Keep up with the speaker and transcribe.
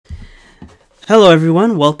Hello,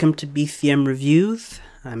 everyone. Welcome to BCM Reviews.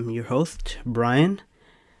 I'm your host, Brian.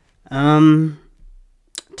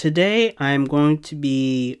 Today I'm going to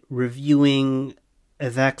be reviewing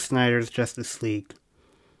Zack Snyder's Justice League.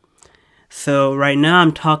 So right now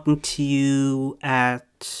I'm talking to you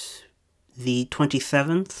at the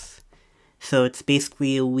 27th. So it's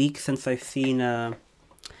basically a week since I've seen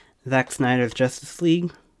Zack Snyder's Justice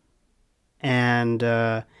League. And,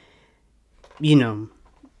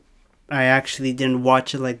 I actually didn't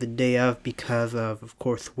watch it like the day of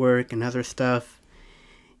course, work and other stuff.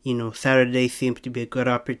 Saturday seems to be a good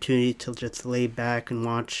opportunity to just lay back and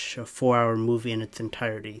watch a 4-hour movie in its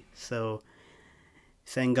entirety. So,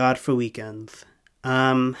 thank God for weekends.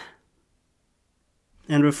 And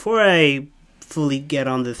before I fully get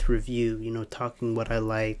on this review, talking what I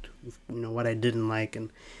liked, what I didn't like,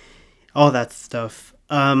 and all that stuff,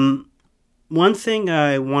 one thing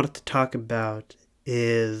I wanted to talk about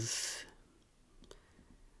is...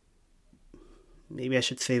 Maybe I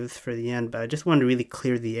should save this for the end, but I just want to really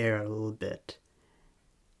clear the air a little bit.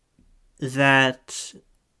 That,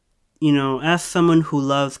 as someone who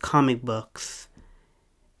loves comic books,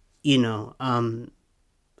 I'm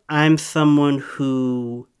someone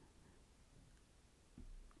who,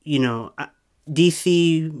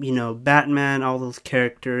 DC, Batman, all those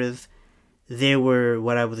characters, they were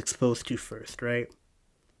what I was exposed to first, right?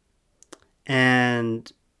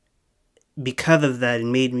 And because of that, it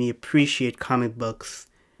made me appreciate comic books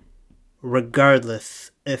regardless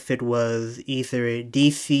if it was either a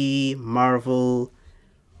DC, Marvel,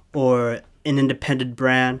 or an independent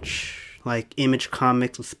branch like Image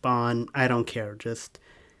Comics or Spawn. I don't care.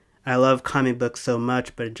 I love comic books so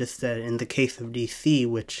much, but just that in the case of DC,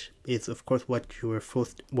 which is of course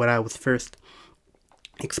what I was first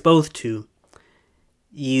exposed to,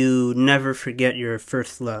 you never forget your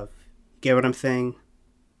first love. Get what I'm saying?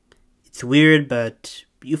 It's weird, but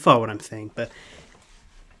you follow what I'm saying. But,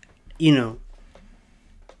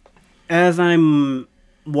 as I'm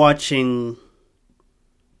watching,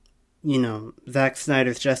 Zack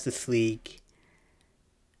Snyder's Justice League,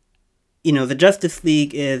 the Justice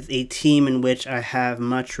League is a team in which I have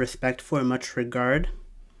much respect for, much regard.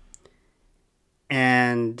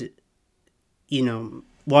 And,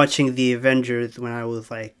 watching the Avengers when I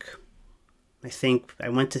was I think I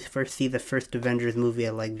went to first see the first Avengers movie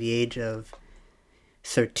at the age of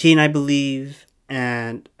 13, I believe.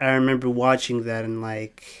 And I remember watching that and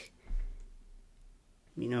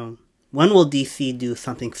when will DC do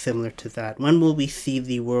something similar to that? When will we see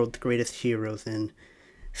the world's greatest heroes in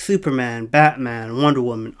Superman, Batman, Wonder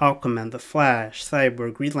Woman, Aquaman, The Flash,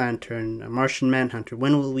 Cyborg, Green Lantern, Martian Manhunter?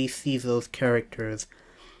 When will we see those characters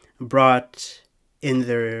brought in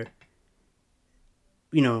their,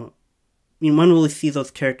 when will we see those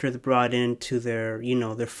characters brought into their,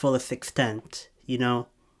 their fullest extent,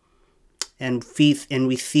 and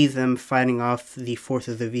we see them fighting off the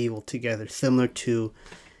forces of evil together, similar to,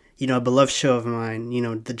 a beloved show of mine,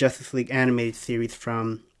 the Justice League animated series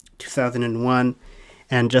from 2001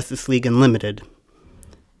 and Justice League Unlimited.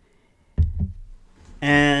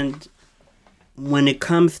 And when it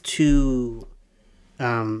comes to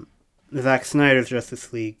Zack Snyder's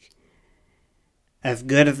Justice League, as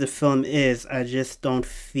good as the film is, I just don't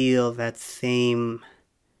feel that same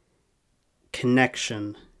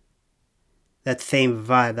connection, that same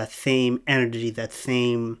vibe, that same energy, that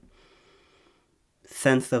same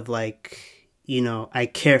sense of I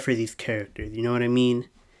care for these characters, you know what I mean?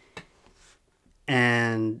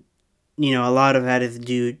 And, a lot of that is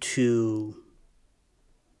due to,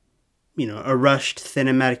 a rushed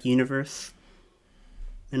cinematic universe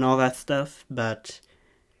and all that stuff, but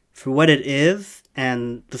for what it is,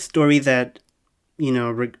 and the story that,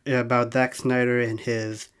 about Zack Snyder and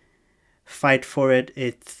his fight for it,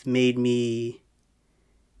 it's made me,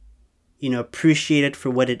 appreciate it for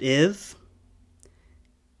what it is.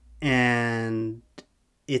 And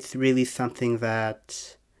it's really something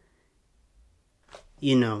that,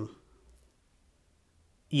 you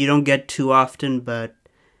don't get too often, but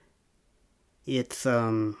it's,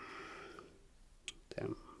 damn,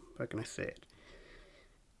 how can I say it?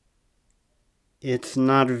 It's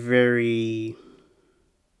not very...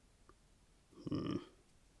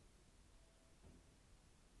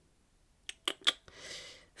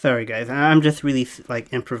 Sorry, guys. I'm just really,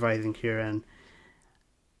 improvising here, and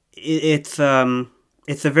it's a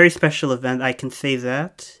very special event, I can say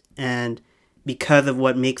that, and because of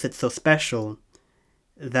what makes it so special,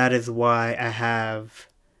 that is why I have,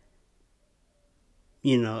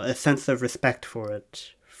 a sense of respect for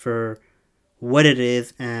it, for what it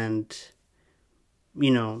is, and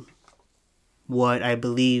what I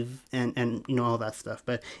believe, and all that stuff.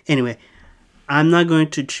 But anyway, I'm not going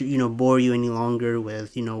to, bore you any longer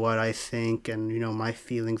with, what I think and, my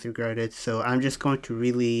feelings regarding it. So I'm just going to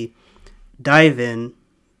really dive in,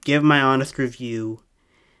 give my honest review,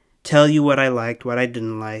 tell you what I liked, what I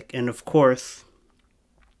didn't like, and of course,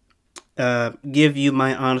 give you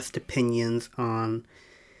my honest opinions on,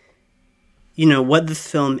 what this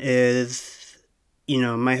film is,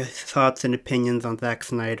 my thoughts and opinions on Zack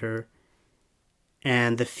Snyder,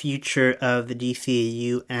 and the future of the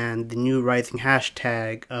DCAU and the new rising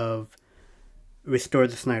hashtag of Restore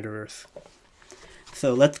the Snyderverse.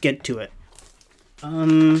 So let's get to it.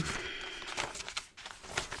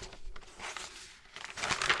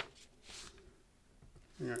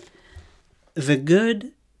 The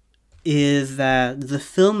good is that the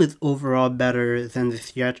film is overall better than the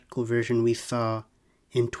theatrical version we saw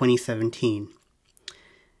in 2017.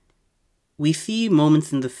 We see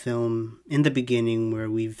moments in the film, in the beginning, where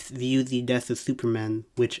we view the death of Superman,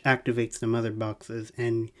 which activates the mother boxes,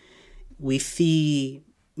 and we see,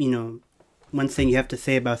 one thing you have to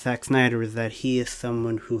say about Zack Snyder is that he is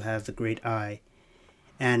someone who has a great eye.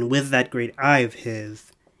 And with that great eye of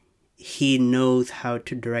his, he knows how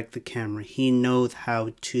to direct the camera. He knows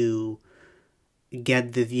how to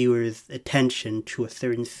get the viewer's attention to a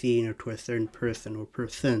certain scene or to a certain person or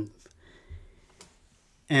persons.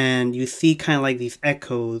 And you see kind of like these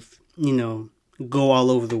echoes, go all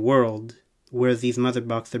over the world where these mother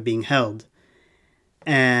boxes are being held.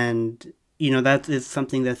 And, that is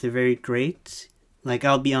something that's very great. Like,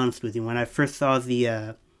 I'll be honest with you, when I first saw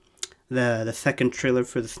the second trailer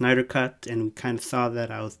for the Snyder Cut, and we kind of saw that,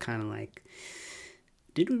 I was kind of like,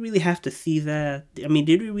 did we really have to see that? I mean,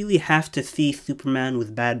 did we really have to see Superman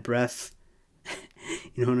with bad breath?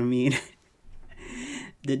 You know what I mean?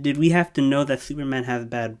 Did we have to know that Superman has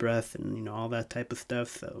bad breath and, all that type of stuff?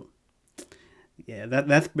 So, yeah,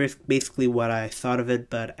 that's basically what I thought of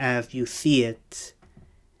it. But as you see it,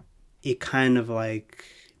 it kind of like,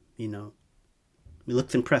 it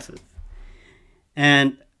looks impressive.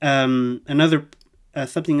 And another,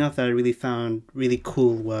 something else that I really found really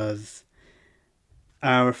cool was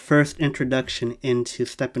our first introduction into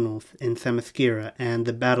Steppenwolf in Themyscira and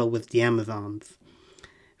the battle with the Amazons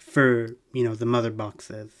for, the mother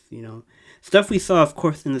boxes, Stuff we saw, of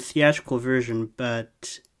course, in the theatrical version,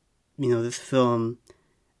 but, this film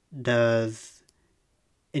does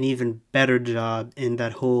an even better job in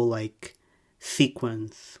that whole, like,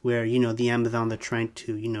 sequence where, the Amazons are trying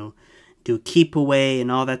to, do keep away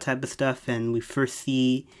and all that type of stuff, and we first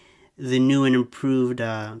see the new and improved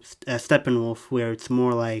Steppenwolf, where it's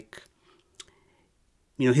more like,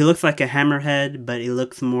 he looks like a hammerhead, but it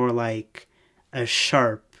looks more like a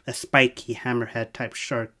spiky hammerhead type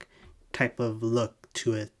shark type of look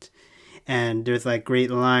to it. And there's like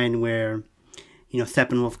great line where,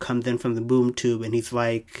 Steppenwolf comes in from the boom tube and he's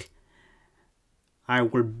like, I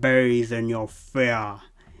will bathe in your fear.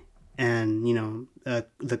 And,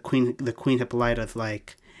 the Queen Hippolyta's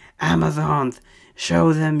like, Amazons,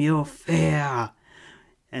 show them your fear.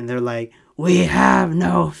 And they're like, we have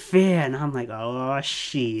no fear. And I'm like, oh,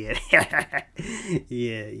 shit. Yeah.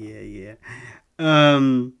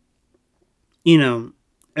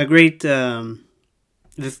 A great,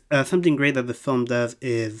 something great that the film does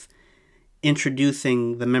is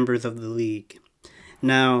introducing the members of the League.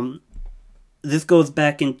 Now, this goes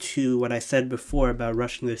back into what I said before about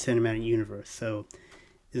rushing the cinematic universe. So,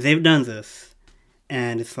 they've done this,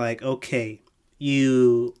 and it's like, okay,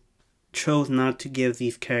 you chose not to give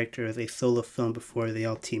these characters a solo film before they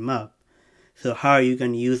all team up. So how are you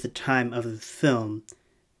going to use the time of this film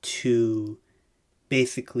to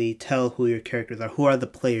basically tell who your characters are? Who are the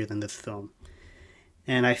players in this film?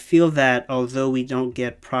 And I feel that although we don't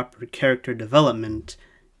get proper character development,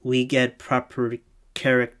 we get proper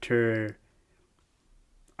character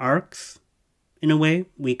arcs, in a way.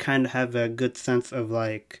 We kind of have a good sense of,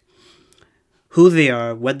 like, who they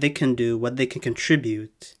are, what they can do, what they can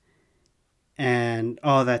contribute, and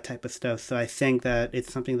all that type of stuff. So I think that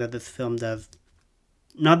it's something that this film does,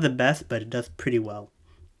 not the best, but it does pretty well.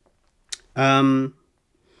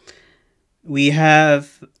 We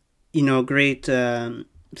have, a great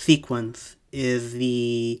sequence is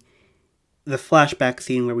the flashback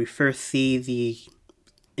scene where we first see the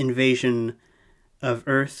invasion of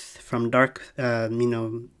Earth from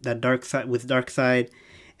that dark side with Darkseid,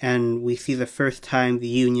 and we see the first time the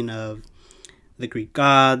union of the Greek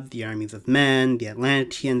gods, the armies of men, the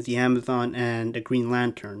Atlanteans, the Amazon, and the Green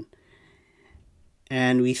Lantern.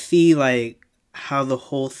 And we see, like, how the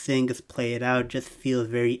whole thing is played out. Just feels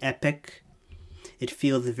very epic. It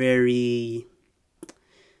feels very,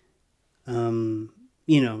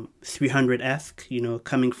 300-esque,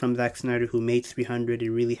 coming from Zack Snyder, who made 300. It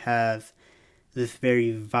really has this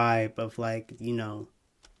very vibe of like, you know,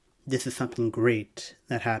 this is something great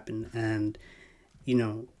that happened. And, you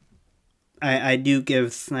know, I do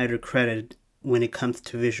give Snyder credit when it comes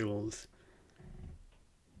to visuals.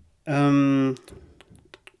 Now,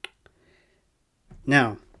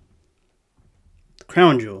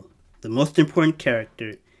 Crown Jewel, the most important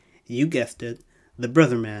character, you guessed it, the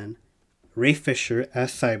Brother Man, Ray Fisher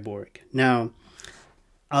as Cyborg. Now,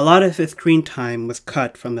 a lot of his screen time was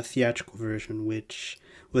cut from the theatrical version, which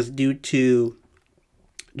was due to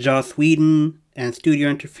Joss Whedon and studio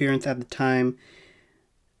interference at the time.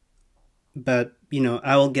 But, you know,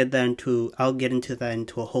 I'll get into that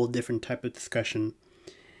into a whole different type of discussion.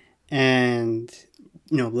 And,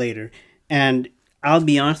 you know, later. And I'll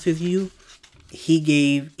be honest with you, he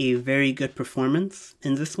gave a very good performance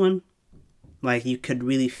in this one. Like, you could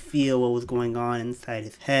really feel what was going on inside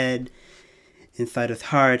his head, inside his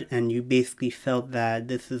heart, and you basically felt that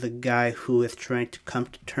this is a guy who is trying to come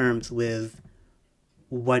to terms with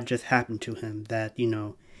what just happened to him. That, you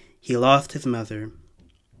know, he lost his mother,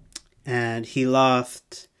 and he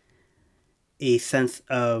lost a sense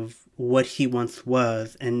of what he once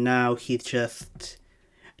was, and now he's just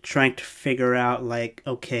trying to figure out, like,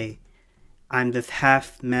 okay, I'm this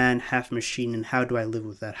half man, half machine, and how do I live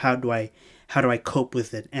with that? How do I cope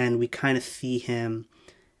with it? And we kind of see him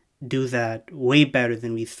do that way better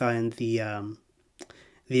than we saw in the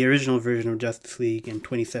original version of Justice League in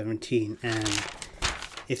 2017, and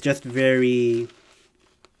it's just very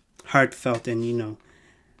heartfelt, and you know,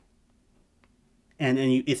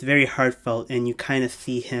 it's very heartfelt, and you kind of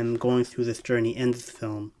see him going through this journey in this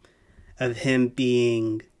film of him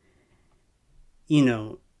being, you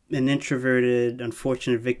know, an introverted,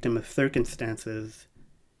 unfortunate victim of circumstances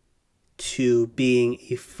to being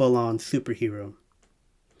a full-on superhero.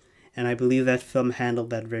 And I believe that film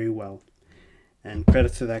handled that very well. And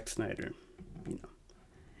credits to Zack Snyder. You know.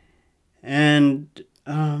 And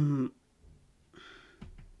I'm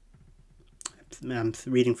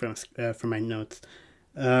reading from my notes.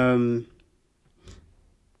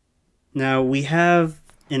 Now we have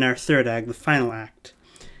in our third act, the final act,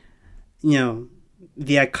 you know,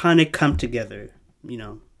 the iconic come together, you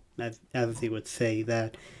know, as they would say,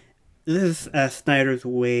 that this is Snyder's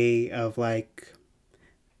way of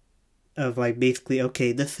basically,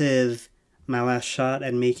 okay, this is my last shot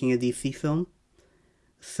at making a DC film.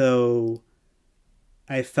 So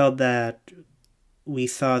I felt that we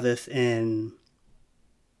saw this in,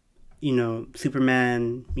 you know,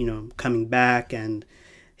 Superman, you know, coming back and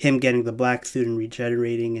him getting the black suit and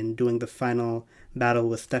regenerating and doing the final battle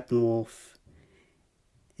with Steppenwolf.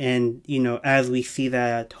 And, you know, as we see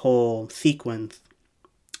that whole sequence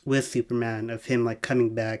with Superman of him, like,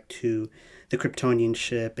 coming back to the Kryptonian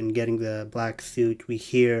ship and getting the black suit, we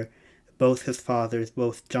hear both his fathers,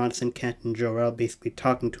 both Jonathan Kent and Jor-El, basically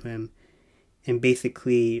talking to him and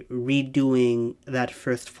basically redoing that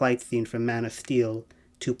first flight scene from Man of Steel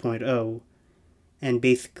 2.0 and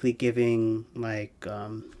basically giving, like,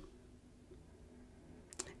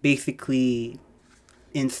 basically,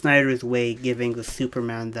 in Snyder's way, giving the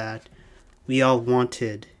Superman that we all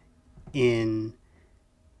wanted in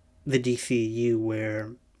the DCU,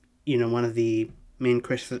 where, you know, one of the main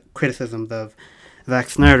criticisms of Zack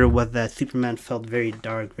Snyder was that Superman felt very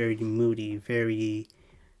dark, very moody, very,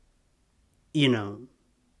 you know,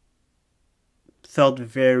 felt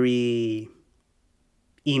very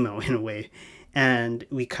emo in a way. And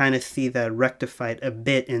we kind of see that rectified a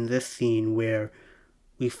bit in this scene where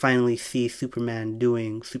we finally see Superman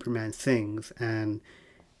doing Superman things, and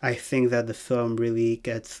I think that the film really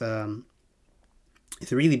gets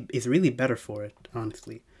it's really better for it,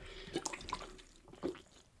 honestly.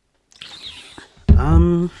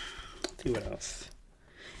 Let's see what else.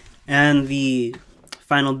 And the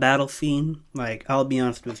final battle scene, like, I'll be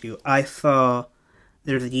honest with you, I saw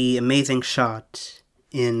there's the amazing shot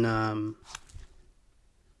in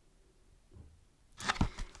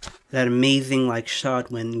that amazing, like,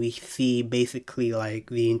 shot when we see basically, like,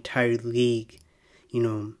 the entire league, you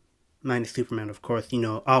know, minus Superman, of course, you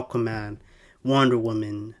know, Aquaman, Wonder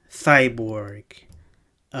Woman, Cyborg,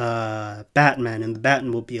 Batman, and the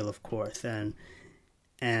Batmobile, of course, and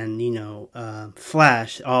you know,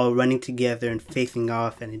 Flash, all running together and facing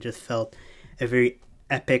off, and it just felt a very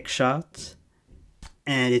epic shot,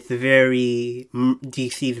 and it's a very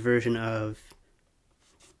DC's version of,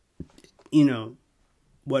 you know,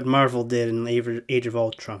 what Marvel did in Age of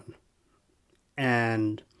Ultron.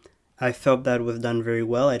 And I felt that was done very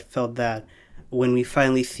well. I felt that when we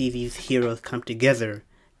finally see these heroes come together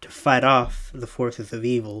to fight off the forces of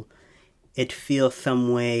evil, it feels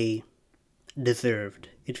some way deserved.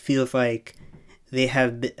 It feels like they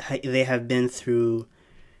have been through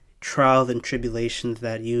trials and tribulations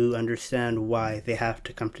that you understand why they have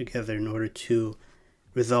to come together in order to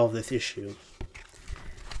resolve this issue.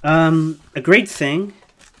 A great thing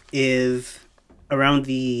is around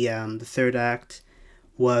the third act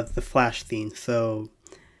was the Flash theme. So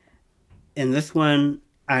in this one,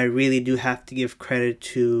 I really do have to give credit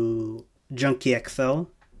to Junkie XL,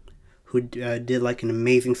 who did like an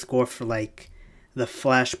amazing score for like the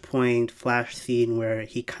Flashpoint Flash scene where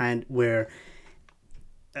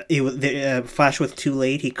it was Flash was too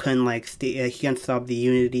late. He couldn't he couldn't stop the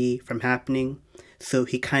Unity from happening, so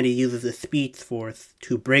he kind of uses the Speed Force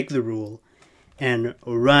to break the rule and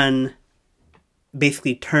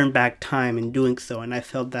basically turn back time in doing so. And I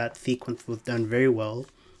felt that sequence was done very well,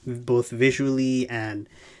 both visually, and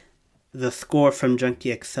the score from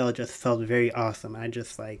Junkie XL just felt very awesome. I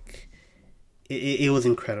just it was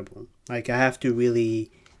incredible. Like, I have to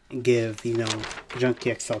really give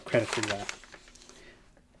Junkie XL credit for that.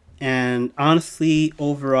 And honestly,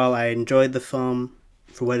 overall, I enjoyed the film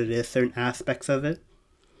for what it is, certain aspects of it.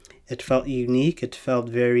 It felt unique. It felt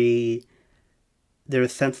very... There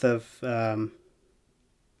was a sense of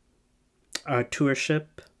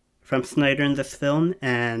authorship from Snyder in this film,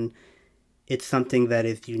 and it's something that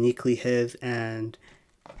is uniquely his. And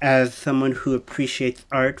as someone who appreciates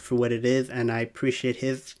art for what it is, and I appreciate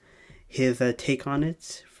his take on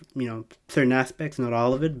it, certain aspects, not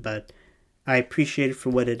all of it, but I appreciate it for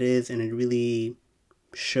what it is, and it really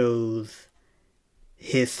shows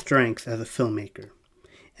his strengths as a filmmaker,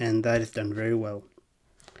 and that is done very well.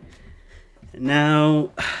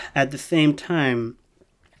 Now, at the same time,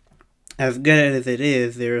 as good as it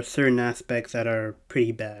is, there are certain aspects that are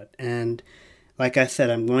pretty bad, and like I said,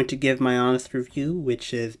 I'm going to give my honest review,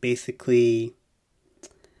 which is basically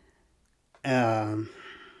my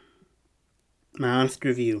honest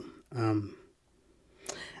review.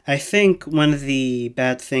 I think one of the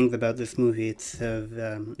bad things about this movie it's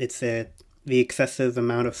the excessive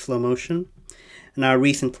amount of slow motion. Now,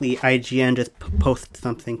 recently, IGN just posted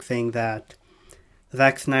something saying that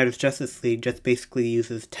Zack Snyder's Justice League just basically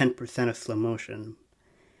uses 10% of slow motion.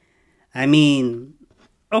 I mean,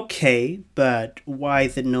 okay, but why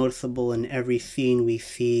is it noticeable in every scene we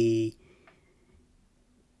see,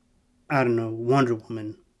 I don't know, Wonder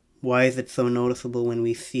Woman? Why is it so noticeable when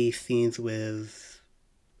we see scenes with,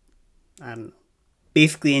 I don't know,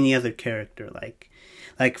 basically any other character? Like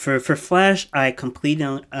for Flash, I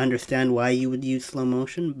completely understand why you would use slow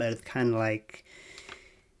motion, but it's kind of like,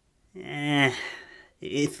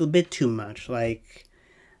 it's a bit too much. Like,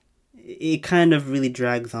 it kind of really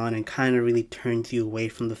drags on and kind of really turns you away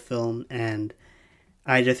from the film, and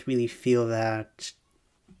I just really feel that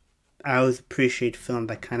I always appreciate films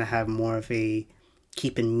that kind of have more of a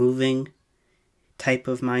keep it moving type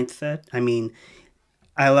of mindset. I mean,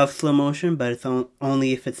 I love slow motion, but it's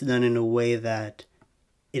only if it's done in a way that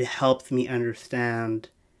it helps me understand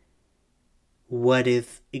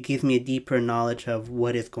it gives me a deeper knowledge of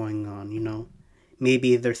what is going on,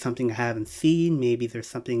 Maybe there's something I haven't seen, maybe there's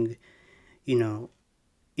something,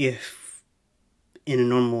 if in a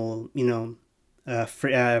normal,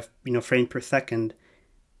 frame per second,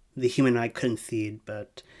 the human eye couldn't see it,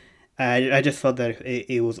 but I just felt that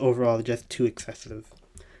it was overall just too excessive.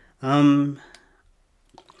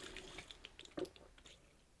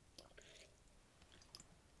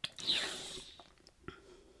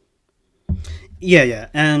 Yeah,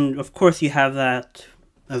 and of course you have that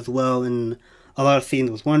as well in a lot of scenes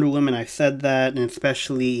with Wonder Woman. I said that, and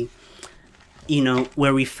especially,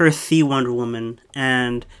 where we first see Wonder Woman,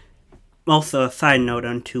 and also a side note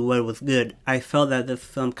onto what was good, I felt that this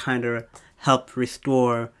film kind of helped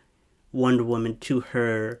restore Wonder Woman to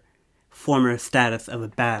her former status of a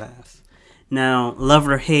badass. Now, love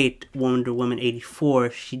or hate Wonder Woman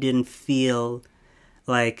 84, she didn't feel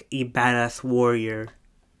like a badass warrior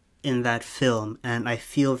in that film, and I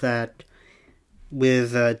feel that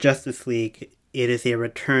with Justice League, it is a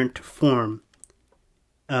return to form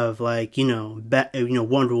of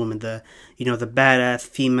Wonder Woman, the badass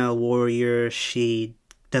female warrior. She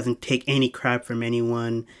doesn't take any crap from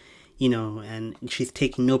anyone, and she's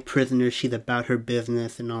taking no prisoners. She's about her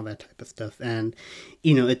business and all that type of stuff, and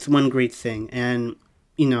it's one great thing. And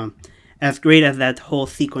as great as that whole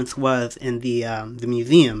sequence was in the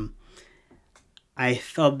museum, I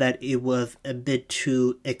felt that it was a bit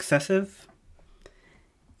too excessive.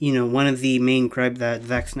 One of the main gripes that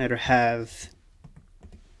Zack Snyder has,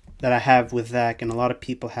 that I have with Zack, and a lot of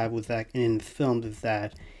people have with Zack in the film, is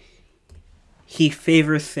that he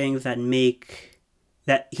favors things that look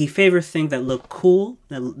cool,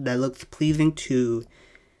 that looks pleasing to,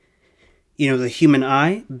 the human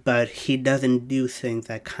eye, but he doesn't do things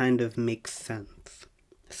that kind of make sense.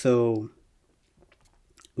 So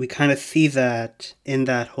we kind of see that in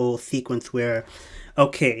that whole sequence where,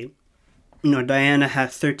 okay, Diana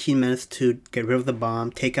has 13 minutes to get rid of the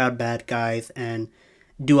bomb, take out bad guys, and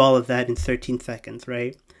do all of that in 13 seconds,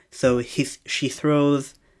 right? So she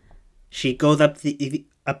goes up to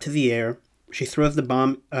the air, she throws the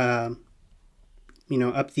bomb, up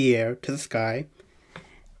the air to the sky,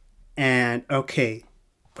 and okay,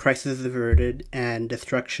 crisis is averted, and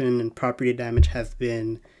destruction and property damage has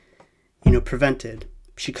been, prevented.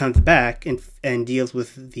 She comes back and deals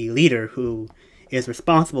with the leader who is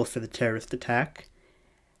responsible for the terrorist attack.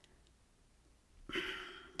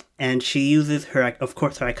 And she uses her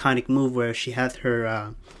iconic move where she has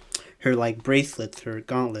her like bracelets, her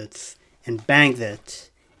gauntlets, and bangs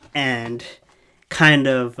it, and kind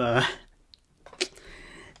of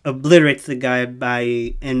obliterates the guy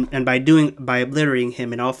by obliterating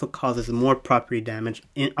him. It also causes more property damage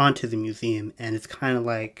onto the museum, and it's kind of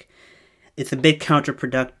like it's a bit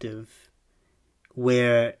counterproductive,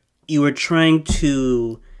 where you were trying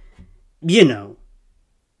to,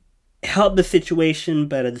 help the situation,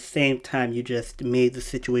 but at the same time, you just made the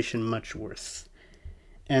situation much worse.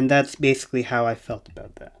 And that's basically how I felt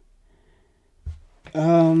about that.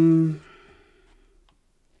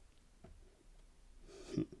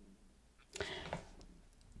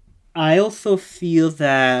 I also feel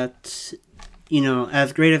that,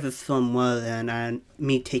 as great as this film was, and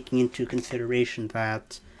me taking into consideration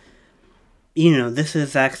that, this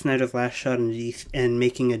is Zack Snyder's last shot in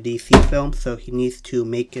making a DC film, so he needs to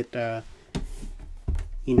make it,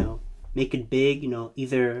 make it big,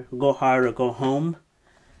 either go hard or go home.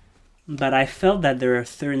 But I felt that there are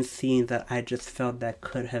certain scenes that I just felt that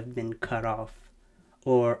could have been cut off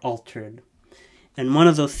or altered. And one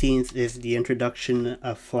of those scenes is the introduction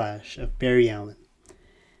of Flash, of Barry Allen.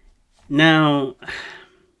 Now,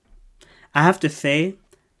 I have to say,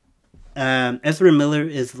 Ezra Miller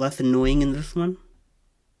is less annoying in this one.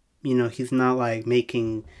 He's not like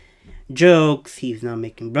making jokes, he's not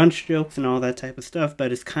making brunch jokes and all that type of stuff,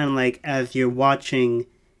 but it's kind of like as you're watching,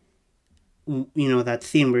 that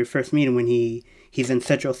scene where we first meet him when he's in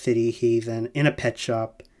Central City, he's in a pet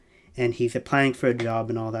shop, and he's applying for a job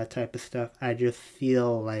and all that type of stuff. I just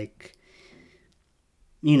feel like,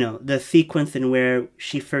 the sequence in where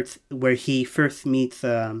he first meets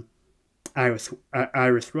Iris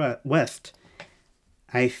West,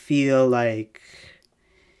 I feel like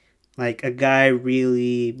a guy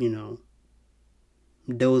really,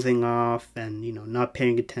 dozing off and, not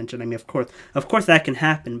paying attention. I mean, of course that can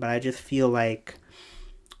happen, but I just feel like,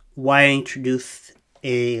 why introduce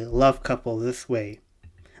a love couple this way?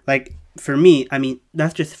 Like, for me, I mean,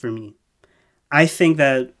 that's just for me. I think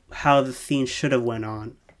that how the scene should have went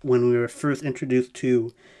on when we were first introduced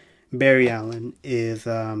to Barry Allen is,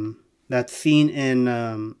 that scene in,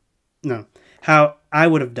 how I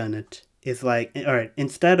would have done it is like, alright,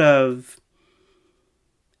 instead of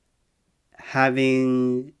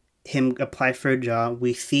having him apply for a job,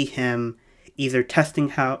 we see him either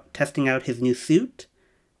testing out his new suit,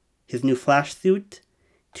 his new Flash suit,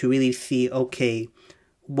 to really see, okay,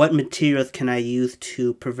 what materials can I use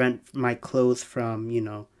to prevent my clothes from,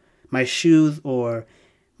 my shoes or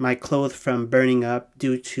my clothes from burning up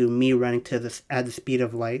due to me running at the speed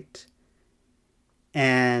of light.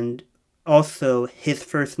 And also his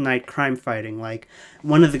first night crime fighting. Like,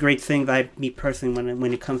 one of the great things me personally,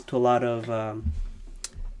 when it comes to a lot of,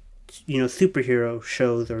 superhero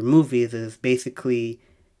shows or movies, is basically,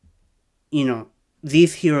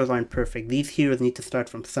 these heroes aren't perfect. These heroes need to start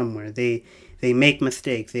from somewhere. They make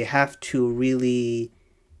mistakes. They have to really,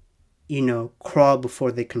 crawl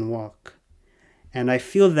before they can walk. And I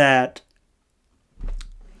feel that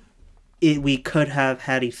we could have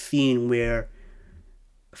had a scene where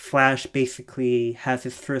Flash basically has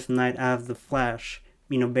his first night as the Flash.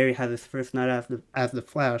 Barry has his first night as the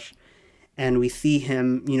Flash. And we see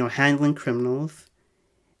him, handling criminals.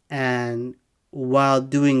 And while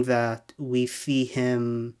doing that, we see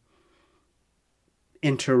him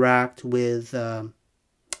interact with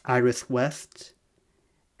Iris West.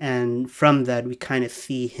 And from that, we kind of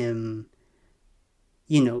see him,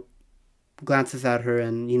 glances at her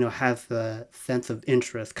and, has the sense of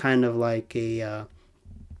interest. Kind of like a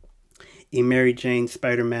Mary Jane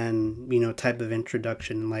Spider-Man, type of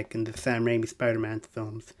introduction, like in the Sam Raimi Spider-Man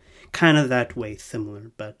films. Kind of that way,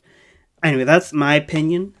 similar. But anyway, that's my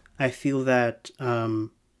opinion. I feel that, for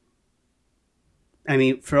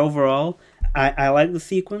overall, I like the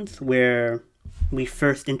sequence where we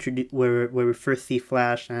first where we first see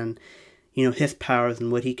Flash and, his powers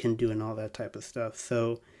and what he can do and all that type of stuff.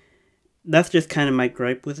 So, that's just kind of my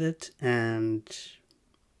gripe with it, and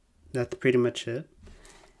that's pretty much it.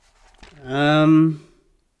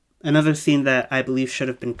 Another scene that I believe should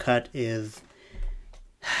have been cut is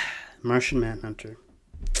Martian Manhunter.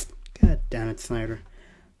 God damn it, Snyder.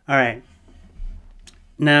 Alright.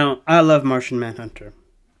 Now, I love Martian Manhunter.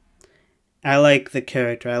 I like the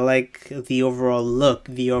character. I like the overall look,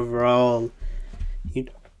 the overall...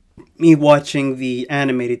 me watching the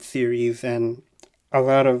animated series and a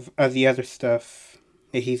lot of the other stuff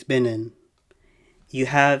that he's been in. You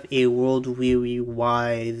have a world-weary,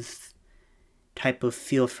 wise type of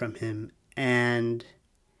feel from him. And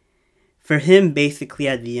for him, basically,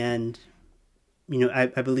 at the end,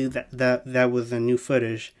 I believe that was a new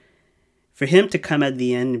footage. For him to come at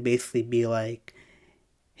the end and basically be like,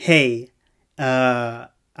 hey, I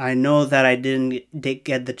know that I didn't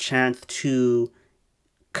get the chance to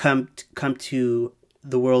come to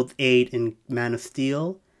the world's aid in Man of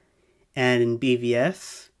Steel and in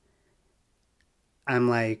BVS. I'm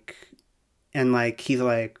like, and like, he's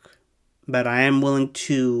like, but I am willing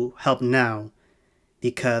to help now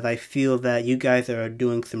because I feel that you guys are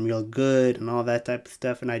doing some real good and all that type of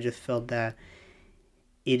stuff. And I just felt that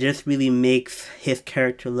it just really makes his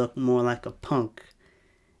character look more like a punk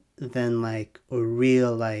than like a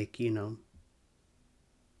real, like,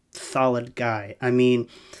 solid guy. I mean,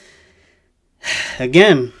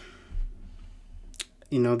 again,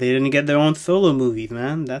 they didn't get their own solo movies,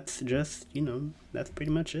 man. That's just, that's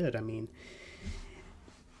pretty much it. I mean,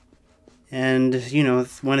 and,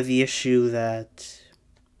 it's one of the issues that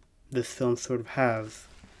this film sort of has.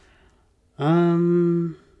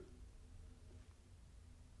 Now,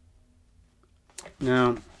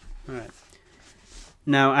 alright.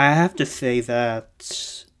 Now, I have to say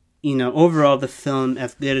that, overall the film,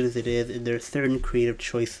 as good as it is, there are certain creative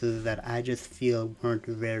choices that I just feel weren't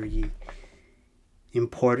very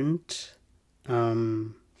important.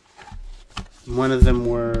 One of them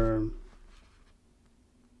were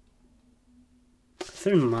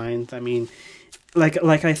certain lines. I mean,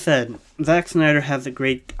 like I said, Zack Snyder has a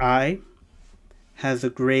great eye, has a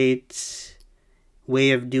great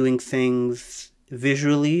way of doing things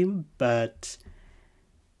visually, but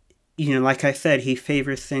like I said, he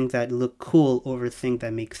favors things that look cool over things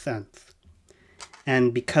that make sense.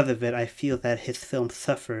 And because of it, I feel that his films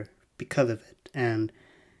suffer because of it. And,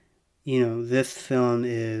 this film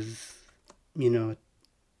is,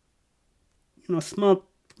 small,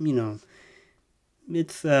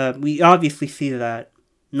 it's, we obviously see that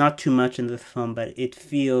not too much in this film, but it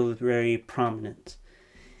feels very prominent.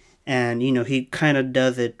 And, he kind of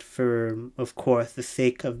does it for, of course, the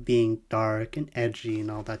sake of being dark and edgy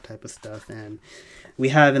and all that type of stuff. And we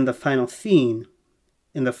have in the final scene,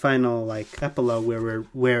 in the final, like, epilogue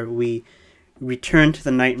where we return to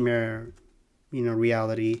the nightmare,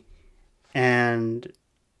 reality. And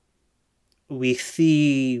we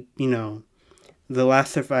see, the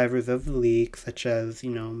last survivors of the League, such as,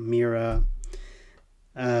 Mira,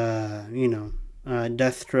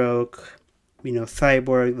 Deathstroke,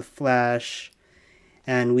 Cyborg, The Flash,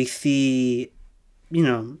 and we see,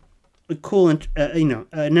 a cool,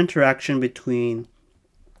 an interaction between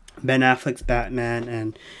Ben Affleck's Batman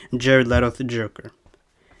and Jared Leto's the Joker.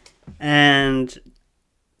 And,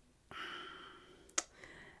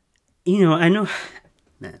 I know,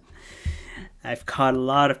 man, I've caught a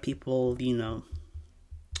lot of people, a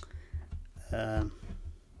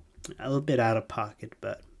little bit out of pocket,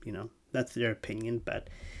 but, that's their opinion, but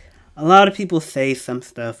a lot of people say some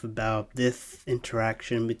stuff about this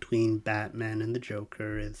interaction between Batman and the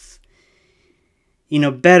Joker is,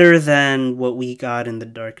 better than what we got in The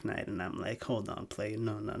Dark Knight. And I'm like, hold on, play.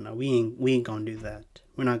 No. We ain't gonna do that.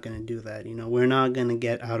 We're not gonna do that. We're not gonna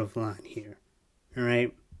get out of line here.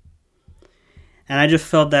 Alright? And I just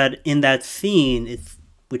felt that in that scene,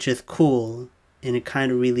 which is cool, and it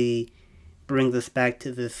kind of really brings us back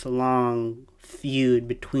to this long feud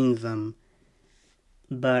between them.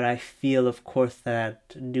 But I feel, of course,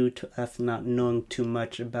 that due to us not knowing too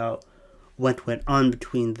much about what went on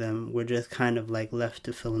between them, we're just kind of like left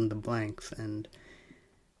to fill in the blanks. And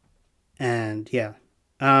yeah.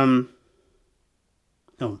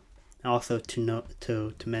 Also to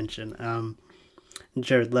mention,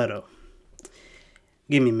 Jared Leto.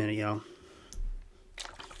 Give me a minute, y'all.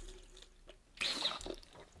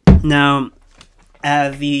 Now,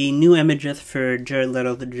 as the new images for Jared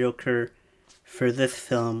Leto the Joker for this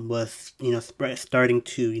film was, starting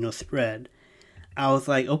to, spread, I was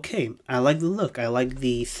like, okay, I like the look. I like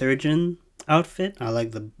the surgeon outfit. I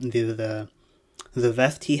like the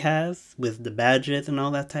vest he has with the badges and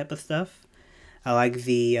all that type of stuff. I like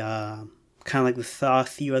the kind of like the Saw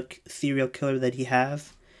serial killer that he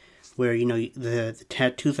has where, the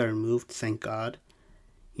tattoos are removed, thank God.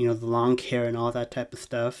 The long hair and all that type of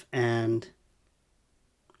stuff. And,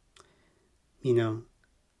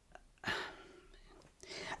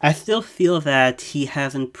 I still feel that he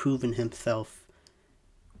hasn't proven himself.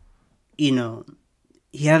 He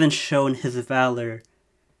hasn't shown his valor.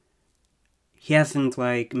 He hasn't,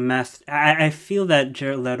 I feel that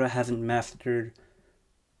Jared Leto hasn't mastered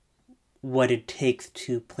what it takes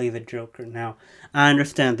to play the Joker. Now, I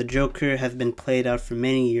understand the Joker has been played out for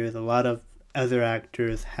many years. A lot of other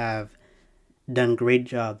actors have done great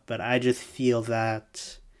jobs, but I just feel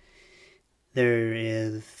that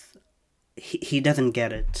he doesn't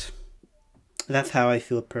get it. That's how I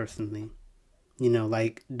feel personally.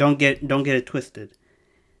 Don't get it twisted.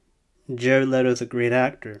 Jared Leto's a great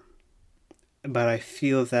actor, but I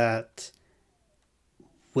feel that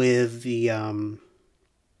with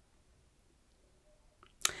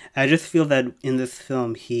I just feel that in this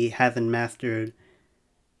film he hasn't mastered,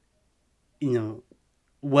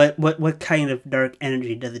 what kind of dark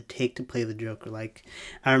energy does it take to play the Joker?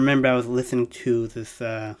 I remember I was listening to this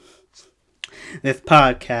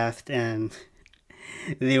podcast, and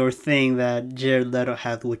they were saying that Jared Leto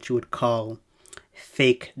has what you would call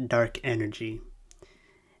fake dark energy.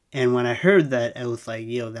 And when I heard that, I was like,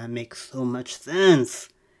 yo, that makes so much sense.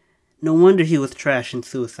 No wonder he was trash in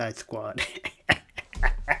Suicide Squad.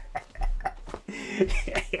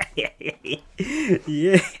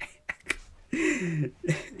 Yeah.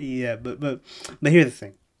 Yeah, but here's the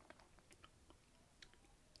thing.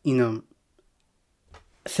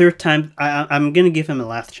 Third time, I'm gonna give him a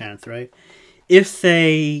last chance, right? If,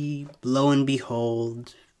 say, lo and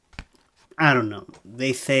behold, I don't know,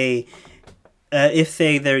 they say, if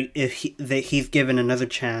he's given another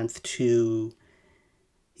chance to,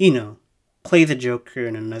 play the Joker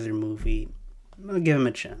in another movie, I'll give him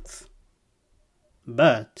a chance.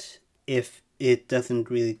 But if it doesn't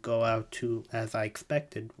really go out to as I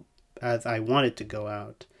expected, as I wanted to go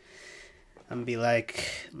out, I'm be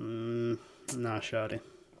like, nah, shawty.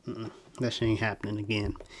 That shit ain't happening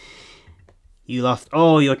again. You lost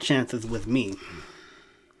all your chances with me.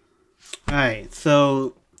 Alright,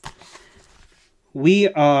 so we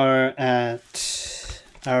are at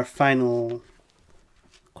our final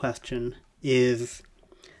question, is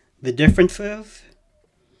the differences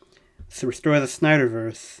to restore the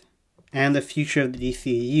Snyderverse and the future of the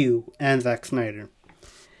DCU and Zack Snyder.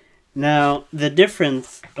 Now, the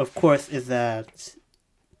difference, of course, is that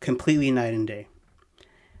completely night and day.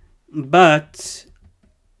 But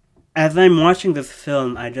as I'm watching this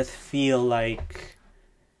film, I just feel like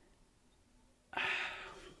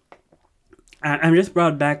I'm just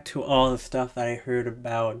brought back to all the stuff that I heard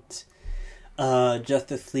about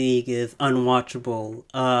Justice League is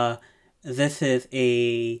unwatchable. This is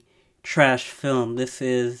a trash film. This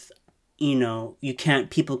is,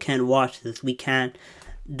 people can't watch this. You can't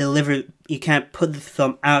put this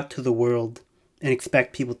film out to the world and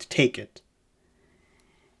expect people to take it.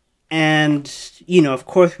 And, of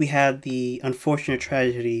course we had the unfortunate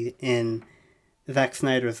tragedy in Zack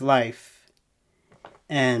Snyder's life.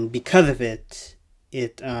 And because of it, we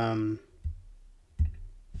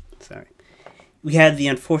had the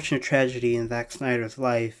unfortunate tragedy in Zack Snyder's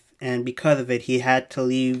life, and because of it, he had to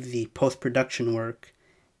leave the post-production work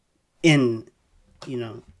in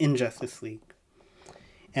Justice League.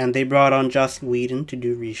 And they brought on Joss Whedon to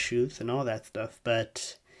do reshoots and all that stuff,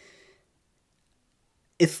 but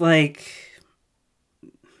it's like,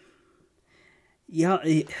 yeah,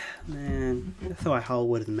 man, that's why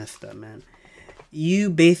Hollywood is messed up, man. You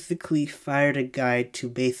basically fired a guy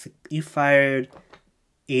you fired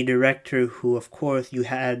a director who, of course, you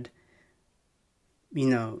had,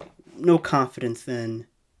 no confidence in,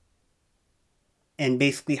 and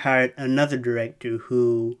basically hired another director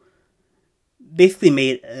who basically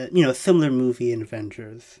made a similar movie in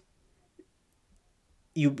Avengers.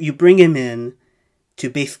 You bring him in to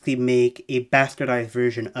basically make a bastardized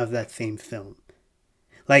version of that same film.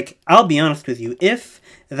 I'll be honest with you, if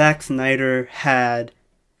Zack Snyder had,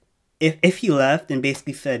 if he left and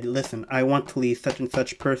basically said, listen, I want to leave such and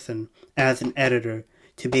such person as an editor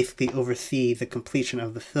to basically oversee the completion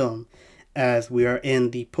of the film as we are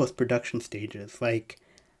in the post-production stages,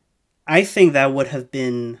 I think that would have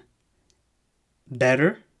been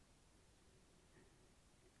better,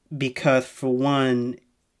 because for one,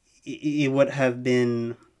 it would have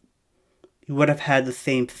been, you would have had the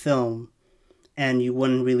same film, and you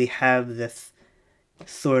wouldn't really have this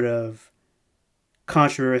sort of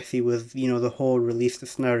controversy with, the whole release the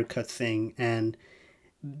Snyder Cut thing. And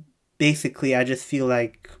basically, I just feel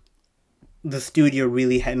like the studio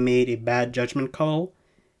really had made a bad judgment call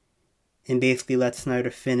and basically let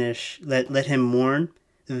Snyder let him mourn,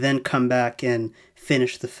 then come back and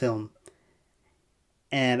finish the film.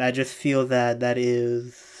 And I just feel that that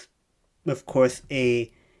is, of course,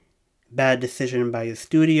 a bad decision by the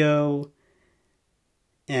studio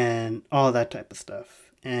and all that type of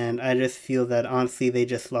stuff. And I just feel that honestly they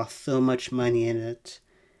just lost so much money in it,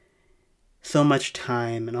 so much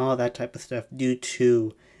time and all that type of stuff due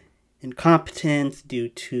to incompetence, due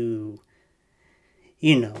to,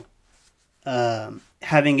 you know,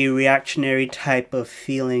 having a reactionary type of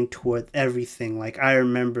feeling toward everything. Like, I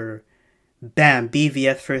remember, bam,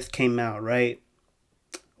 BVS first came out, right?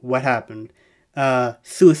 What happened?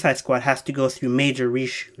 Suicide Squad has to go through major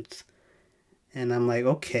reshoots. And I'm like,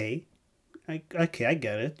 okay, I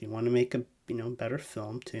get it. You want to make a, better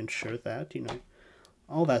film to ensure that,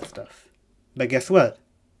 all that stuff. But guess what?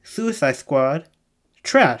 Suicide Squad,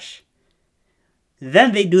 trash.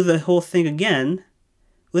 Then they do the whole thing again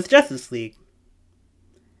with Justice League.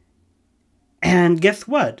 And guess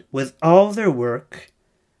what? With all their work,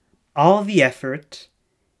 all the effort,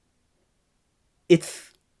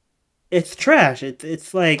 it's trash.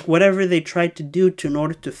 It's like whatever they tried to do in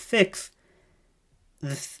order to fix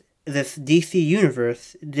this DC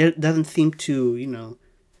universe doesn't seem to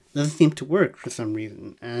work for some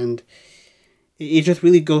reason. And it just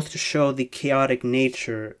really goes to show the chaotic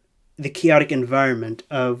nature, the chaotic environment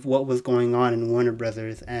of what was going on in Warner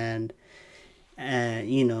Brothers and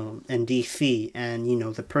DC,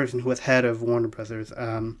 and the person who was head of Warner Brothers,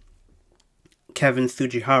 Kevin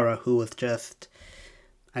Tsujihara, who was just,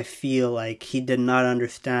 I feel like he did not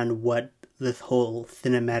understand what this whole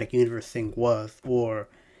cinematic universe thing was, or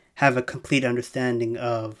have a complete understanding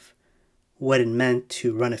of what it meant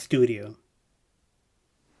to run a studio.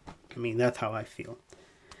 I mean, that's how I feel.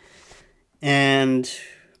 And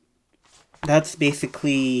that's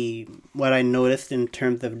basically what I noticed in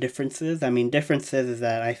terms of differences. I mean, differences is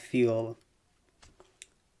that I feel,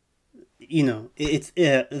 it's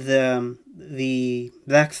the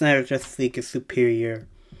Zack Snyder Justice League is superior,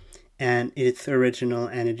 and it's original,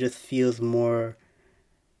 and it just feels more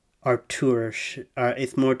auteurish.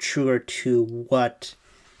 It's more truer to what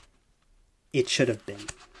it should have been,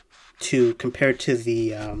 compared to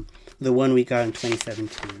the one we got in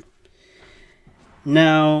 2017.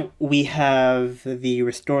 Now we have the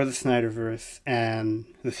Restore the Snyderverse and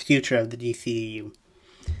the future of the DCEU.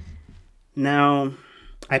 Now,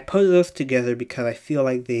 I put those together because I feel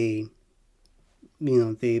like they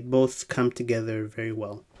both come together very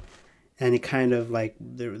well, and it kind of like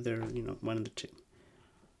they're one of the two.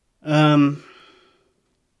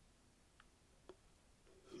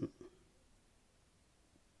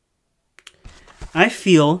 I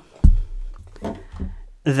feel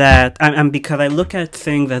that because I look at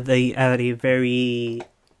things that they at a very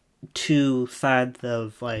two sides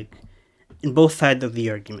of, like, in both sides of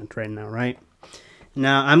the argument right now, right?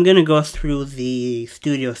 Now I'm gonna go through the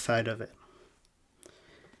studio side of it.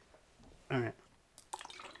 Alright.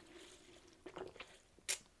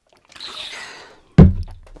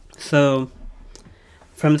 So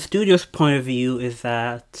from the studio's point of view is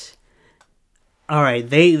that, alright,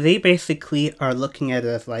 they basically are looking at it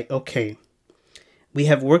as like, okay, we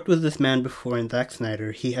have worked with this man before in Zack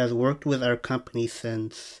Snyder. He has worked with our company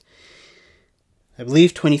since, I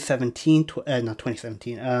believe,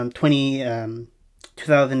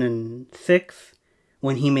 2006,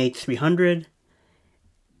 when he made 300.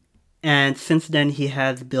 And since then, he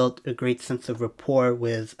has built a great sense of rapport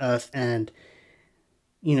with us. And,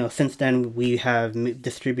 since then, we have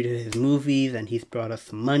distributed his movies, and he's brought us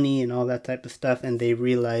some money and all that type of stuff. And they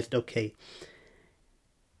realized, okay,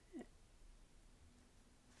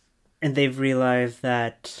 and they've realized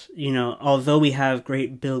that, although we have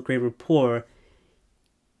great rapport,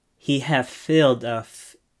 he has failed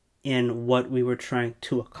us in what we were trying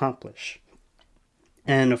to accomplish.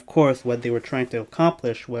 And of course, what they were trying to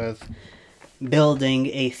accomplish was building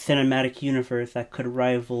a cinematic universe that could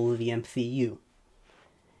rival the MCU.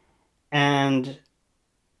 And,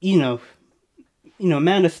 Man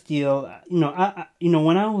of Steel,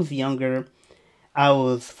 when I was younger, I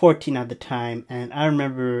was 14 at the time, and I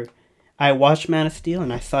remember I watched Man of Steel,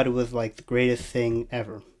 and I thought it was like the greatest thing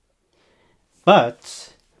ever.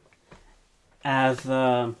 But as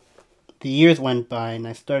the years went by, and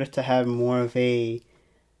I started to have more of a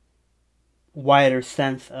wider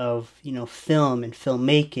sense of, film and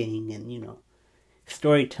filmmaking and,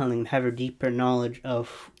 storytelling, and have a deeper knowledge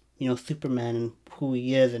of, Superman and who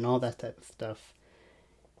he is and all that type of stuff,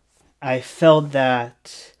 I felt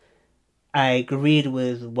that I agreed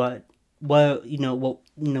with what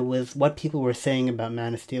people were saying about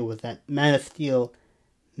Man of Steel, was that Man of Steel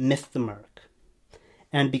missed the mark.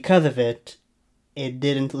 And because of it, it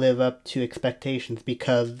didn't live up to expectations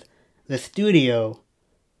because the studio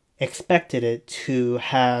expected it to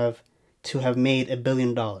have made $1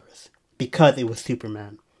 billion because it was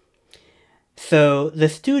Superman. So the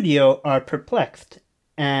studio are perplexed,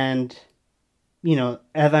 and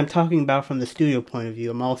as I'm talking about from the studio point of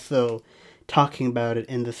view, I'm also talking about it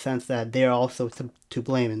in the sense that they're also to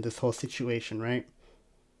blame in this whole situation, right?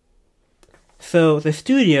 So the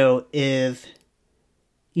studio is,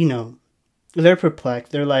 they're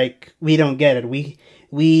perplexed. They're like, we don't get it.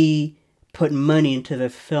 We put money into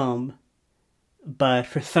this film, but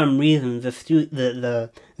for some reason the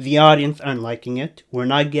audience aren't liking it. We're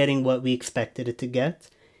not getting what we expected it to get,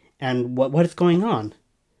 and what is going on?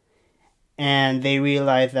 And they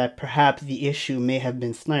realize that perhaps the issue may have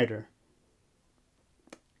been Snyder,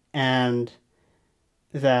 and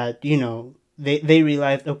that they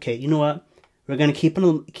realized, okay, you know what? We're gonna keep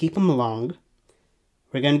him along.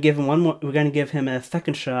 We're gonna give him one more. We're gonna give him a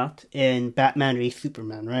second shot in Batman v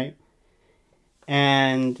Superman, right?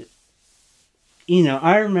 And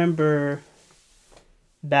I remember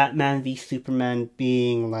Batman v Superman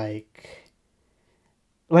being like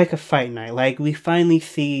a fight night. Like, we finally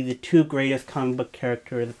see the two greatest comic book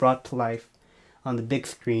characters brought to life on the big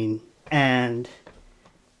screen, and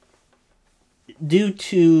due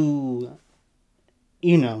to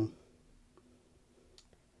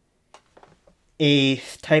a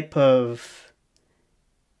type of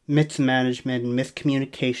mismanagement and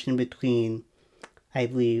miscommunication between, I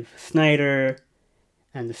believe, Snyder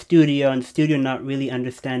and the studio not really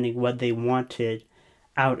understanding what they wanted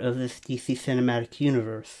out of this DC cinematic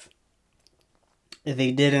universe.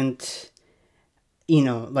 They didn't,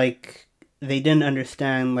 they didn't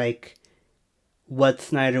understand, what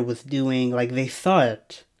Snyder was doing. Like, they saw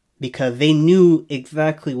it because they knew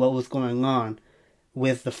exactly what was going on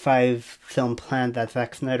with the 5-film plan that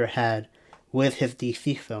Zack Snyder had with his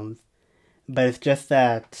DC films. But it's just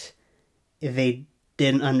that they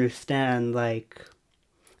didn't understand, they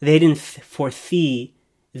didn't foresee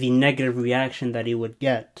the negative reaction that he would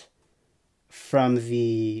get from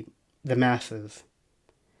the masses.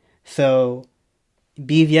 So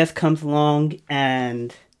BVS comes along,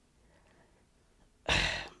 and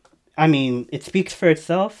I mean, it speaks for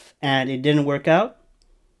itself, and it didn't work out.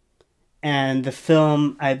 And the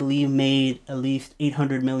film, I believe, made at least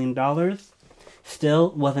 $800 million.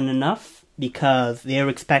 Still wasn't enough, because they were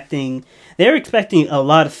expecting a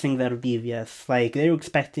lot of things out of BVS. Like, they were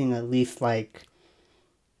expecting at least $1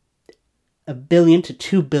 billion to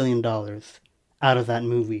 $2 billion out of that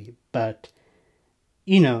movie. But,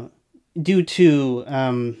 due to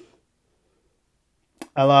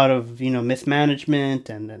a lot of mismanagement,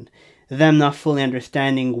 and them not fully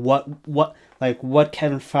understanding what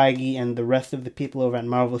Kevin Feige and the rest of the people over at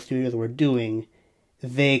Marvel Studios were doing,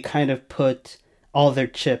 they kind of put all their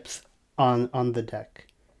chips on the deck.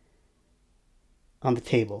 On the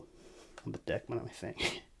table. On the deck, what am I saying?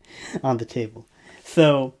 On the table.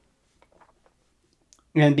 So,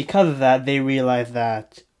 and because of that, they realized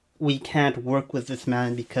that we can't work with this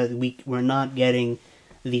man because we're not getting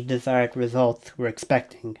the desired results we're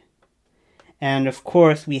expecting. And of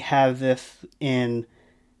course, we have this in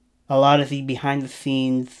a lot of the behind the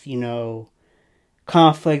scenes,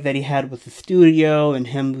 conflict that he had with the studio, and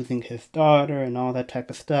him losing his daughter and all that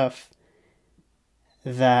type of stuff.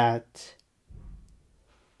 That,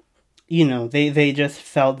 they just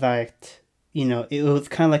felt that, it was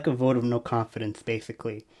kind of like a vote of no confidence,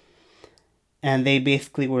 basically. And they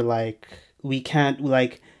basically were like, we have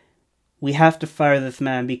to fire this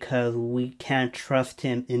man because we can't trust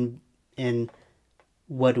him in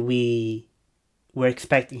what we were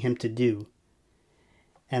expecting him to do.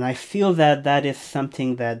 And I feel that is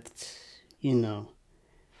something that,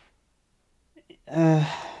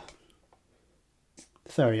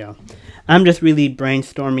 sorry, y'all. I'm just really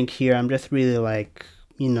brainstorming here. I'm just really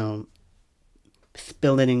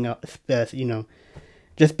spilling up,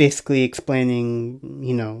 just basically explaining,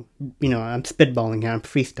 I'm spitballing here, I'm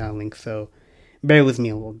freestyling, so bear with me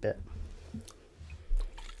a little bit.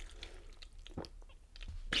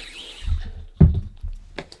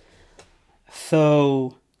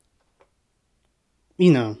 So,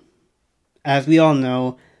 as we all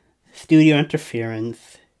know, studio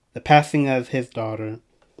interference, the passing of his daughter,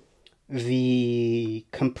 the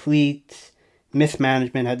complete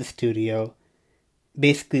mismanagement at the studio,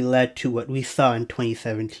 basically led to what we saw in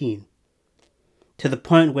 2017. To the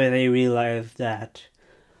point where they realized that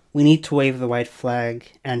we need to wave the white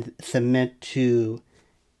flag and submit to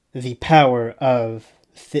the power of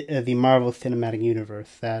the Marvel Cinematic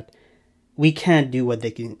Universe, that we can't do what they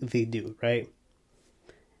do, right?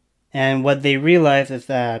 And what they realize is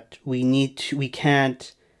that we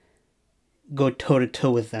can't go toe to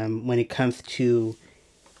toe with them when it comes to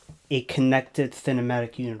a connected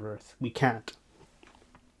cinematic universe. We can't.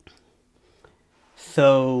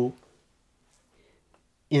 So,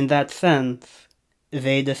 in that sense,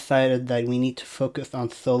 they decided that we need to focus on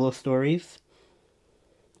solo stories,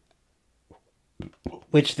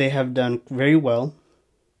 which they have done very well.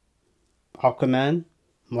 Aquaman,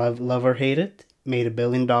 love or hate it, made $1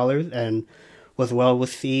 billion and was well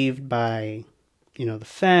received by, the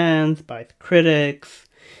fans, by the critics.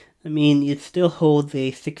 I mean, it still holds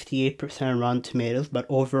a 68% Rotten Tomatoes, but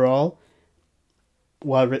overall,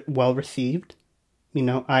 well received.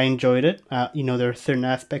 I enjoyed it. There are certain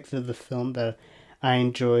aspects of the film that I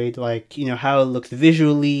enjoyed, like, how it looks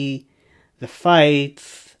visually, the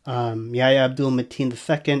fights, Yahya Abdul-Mateen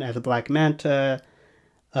II as a Black Manta,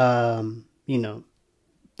 all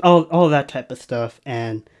that type of stuff,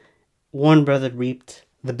 and Warner Brothers reaped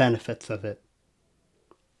the benefits of it.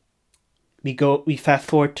 We fast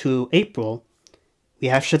forward to April, we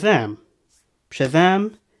have Shazam.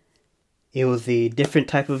 Shazam, it was a different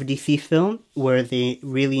type of DC film where they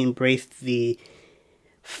really embraced the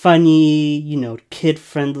funny,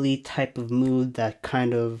 kid-friendly type of mood that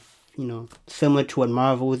kind of, similar to what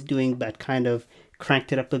Marvel was doing, but kind of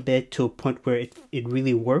cranked it up a bit to a point where it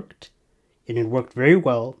really worked. And it worked very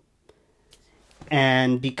well.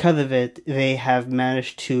 And because of it, they have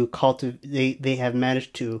managed to they have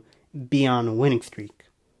managed to be on a winning streak.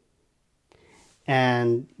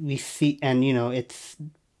 And we see, and it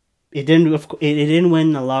didn't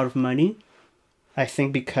win a lot of money, I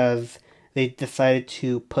think, because they decided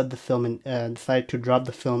to decided to drop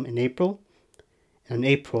the film in April. In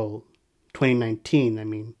April 2019, I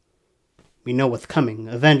mean, we know what's coming,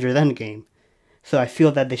 Avengers Endgame. So I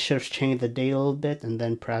feel that they should have changed the date a little bit, and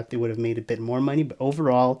then perhaps they would have made a bit more money. But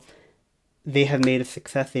overall, they have made a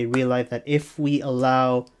success. They realize that if we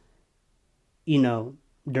allow,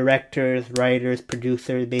 directors, writers,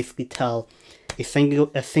 producers, basically tell a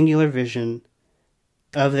singular vision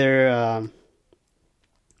of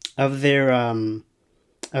of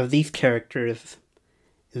these characters,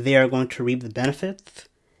 they are going to reap the benefits,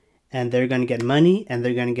 and they're going to get money, and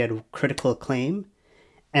they're going to get critical acclaim.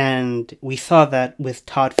 And we saw that with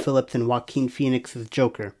Todd Phillips and Joaquin Phoenix's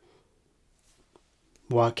Joker.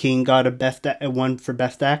 Joaquin got a one for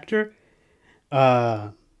Best Actor.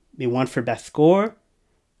 He won for Best Score.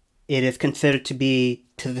 It is considered to be,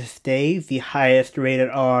 to this day, the highest rated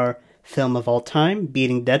R film of all time,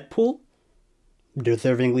 beating Deadpool.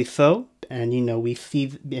 Deservingly so. And, we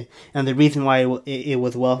see... And the reason why it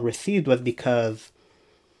was well received was because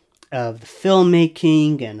of the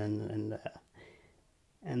filmmaking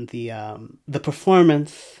and the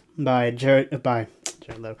performance by Jared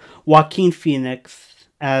Leto, Joaquin Phoenix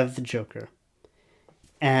as the Joker.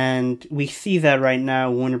 And we see that right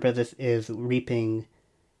now Warner Brothers is getting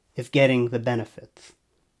the benefits.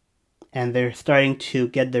 And they're starting to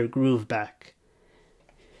get their groove back.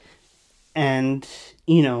 And,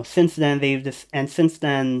 since then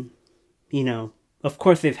of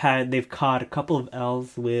course they've caught a couple of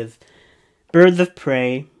L's with Birds of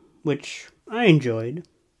Prey, which I enjoyed.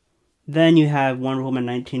 Then you have Wonder Woman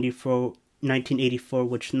 1984,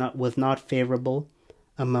 which was not favorable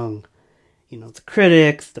among, the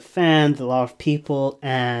critics, the fans, a lot of people,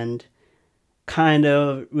 and kind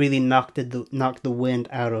of really knocked the wind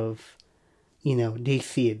out of,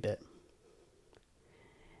 DC a bit.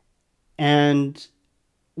 And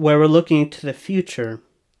where we're looking to the future,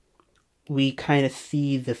 we kind of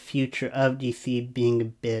see the future of DC being a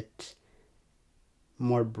bit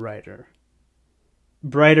more brighter.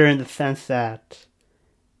 Brighter in the sense that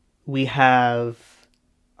we have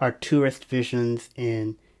our tourist visions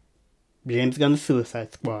in James Gunn's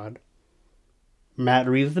Suicide Squad, Matt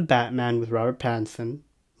Reeves' The Batman with Robert Pattinson,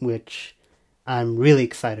 which I'm really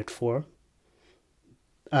excited for,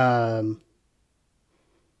 Black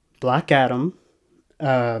Adam,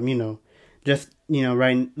 right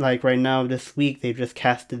now this week they've just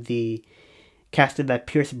casted that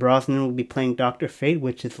Pierce Brosnan will be playing Dr. Fate,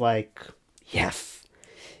 which is like, yes.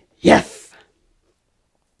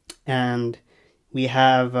 And we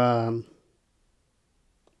have,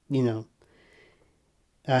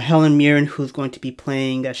 Helen Mirren, who's going to be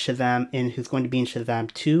playing Shazam, and who's going to be in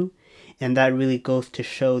Shazam 2. And that really goes to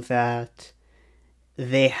show that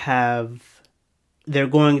they're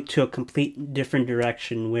going to a complete different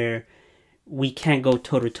direction where we can't go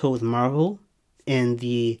toe-to-toe with Marvel in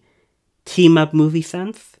the team-up movie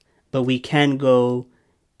sense, but we can go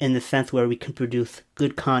in the sense where we can produce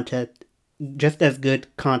good content, just as good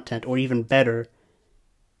content, or even better,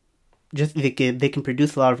 just they can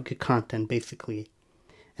produce a lot of good content, basically,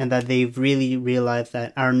 and that they've really realized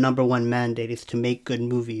that our number one mandate is to make good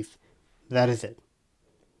movies. That is it.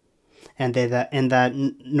 And that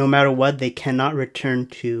no matter what, they cannot return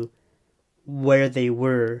to where they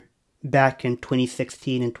were back in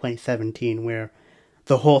 2016 and 2017, where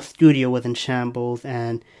the whole studio was in shambles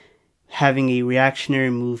and having a reactionary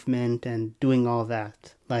movement and doing all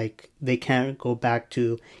that. Like, they can't go back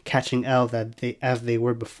to catching L's as they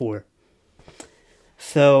were before.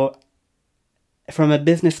 So, from a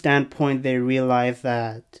business standpoint, they realize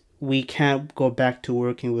that we can't go back to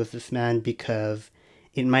working with this man because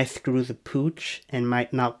it might screw the pooch and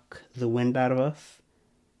might knock the wind out of us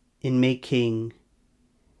in making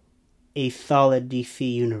a solid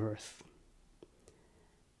DC universe.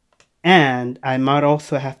 And I might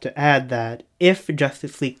also have to add that if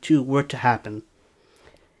Justice League 2 were to happen,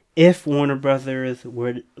 if Warner Brothers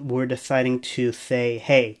were deciding to say,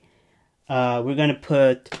 hey, we're going to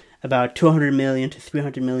put about $200 million to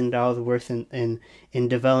 $300 million worth in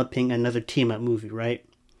developing another team-up movie, right?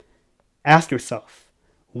 Ask yourself,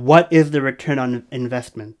 what is the return on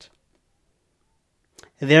investment?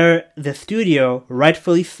 The studio,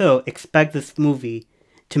 rightfully so, expects this movie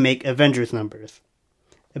to make Avengers numbers.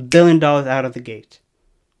 $1 billion out of the gate.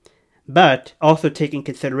 But also take in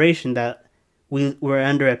consideration that we're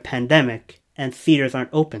under a pandemic and theaters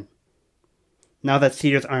aren't open. Now that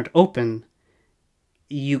theaters aren't open,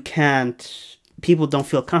 people don't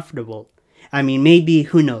feel comfortable. I mean, maybe,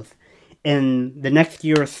 who knows, in the next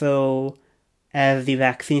year or so, as the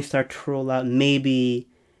vaccines start to roll out, maybe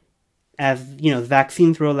as,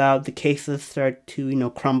 vaccines roll out, the cases start to,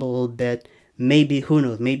 crumble a little bit. Maybe, who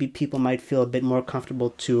knows, maybe people might feel a bit more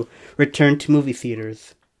comfortable to return to movie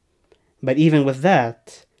theaters. But even with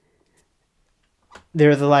that,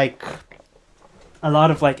 there's a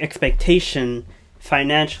lot of expectation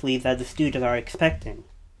financially that the studios are expecting.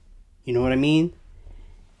 You know what I mean?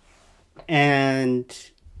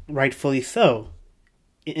 And rightfully so,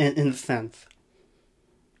 in a sense.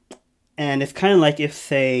 And it's kind of like if,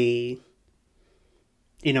 say,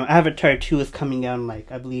 Avatar 2 is coming out in,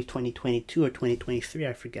 I believe 2022 or 2023,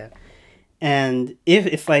 I forget. And if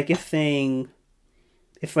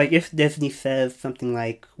Disney says something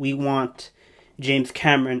like, we want James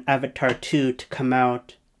Cameron Avatar 2 to come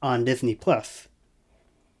out on Disney Plus.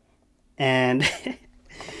 And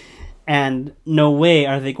and no way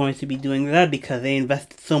are they going to be doing that because they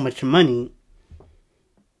invested so much money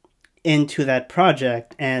into that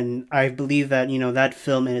project. And I believe that, that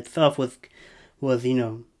film in itself was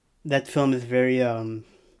that film is very, how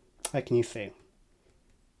can you say?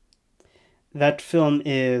 That film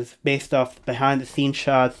is based off behind the scenes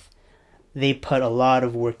shots. They put a lot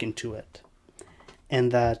of work into it.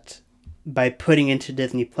 And that by putting into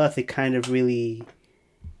Disney Plus, it kind of really,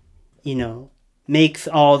 makes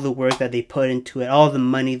all the work that they put into it, all the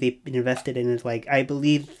money they invested in it. I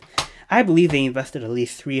believe they invested at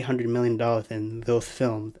least $300 million in those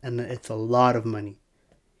films, and it's a lot of money.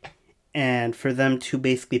 And for them to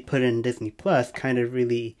basically put it in Disney Plus kind of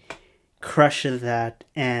really crushes that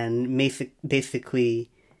and basically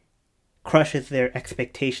crushes their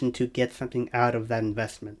expectation to get something out of that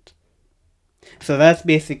investment. So that's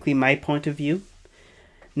basically my point of view.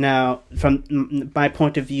 Now, from my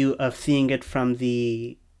point of view of seeing it from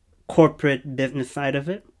the corporate business side of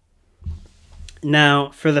it.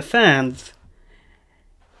 Now, for the fans,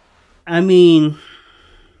 I mean,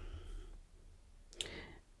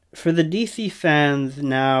 for the DC fans,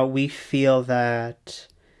 now we feel that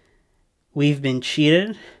we've been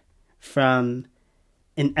cheated from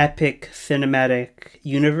an epic cinematic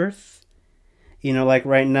universe.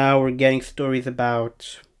 Right now we're getting stories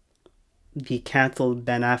about the canceled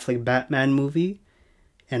Ben Affleck Batman movie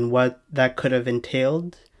and what that could have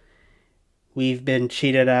entailed. We've been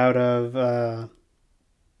cheated out of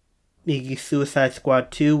Suicide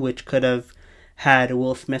Squad 2, which could have had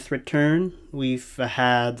Will Smith return. We've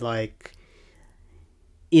had, a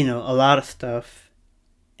lot of stuff.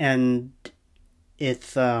 And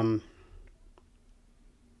it's,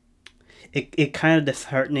 it kind of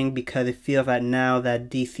disheartening because it feels that now that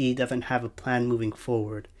DC doesn't have a plan moving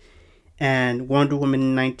forward. And Wonder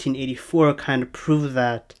Woman 1984 kind of proves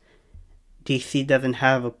that DC doesn't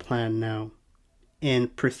have a plan now in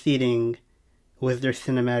proceeding with their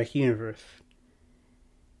cinematic universe.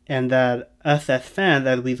 And that us as fans,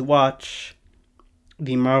 as we watch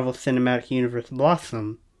the Marvel Cinematic Universe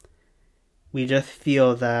blossom, we just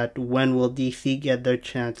feel that when will DC get their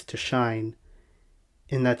chance to shine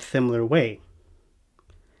in that similar way?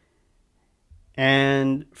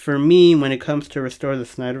 And for me, when it comes to Restore the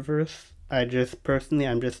Snyderverse, I'm just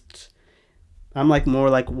I'm like more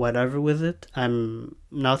like whatever with it. I'm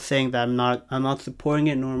not saying that I'm not supporting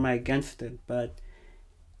it nor am I against it, but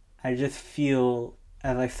I just feel,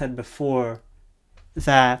 as I said before,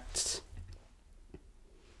 that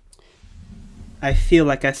I feel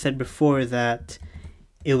like I said before that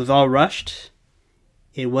it was all rushed.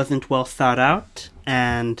 It wasn't well thought out,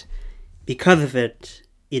 and because of it,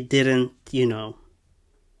 it didn't,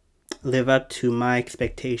 live up to my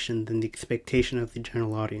expectations and the expectation of the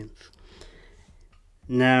general audience.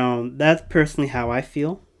 Now, that's personally how I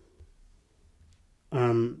feel.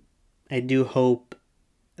 I do hope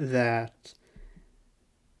that,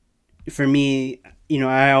 for me,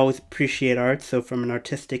 I always appreciate art, so from an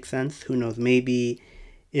artistic sense, who knows, maybe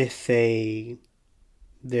if they're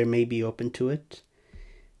maybe open to it.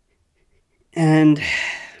 And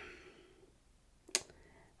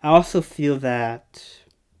I also feel that,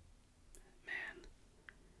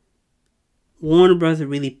 Warner Bros.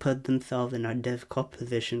 Really put themselves in a difficult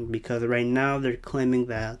position because right now they're claiming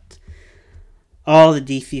that all the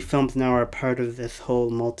DC films now are part of this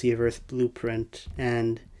whole multiverse blueprint,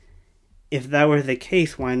 and if that were the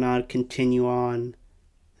case, why not continue on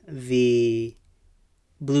the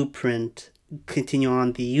blueprint, continue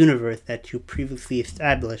on the universe that you previously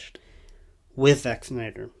established with Zack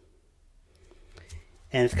Snyder?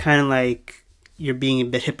 And it's kind of like you're being a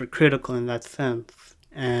bit hypocritical in that sense,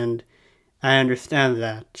 and I understand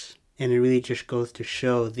that, and it really just goes to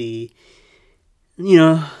show the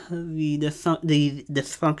dysfunction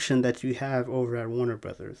that you have over at Warner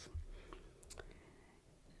Brothers.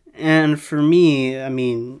 And for me, I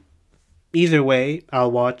mean, either way, I'll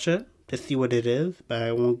watch it to see what it is, but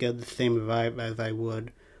I won't get the same vibe as I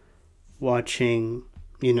would watching,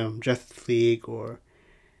 Justice League or,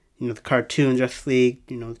 the cartoon Justice League,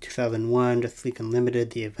 2001, Justice League Unlimited,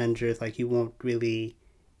 the Avengers. Like, you won't really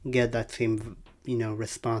get that same,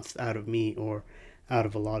 response out of me or out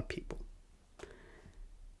of a lot of people.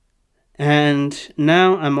 And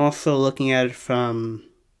now I'm also looking at it from,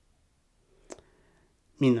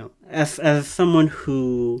 as someone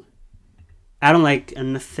who, I don't like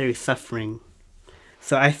unnecessary suffering.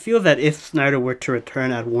 So I feel that if Snyder were to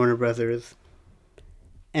return at Warner Brothers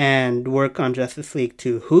and work on Justice League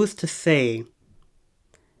 2, who's to say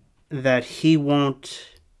that he won't,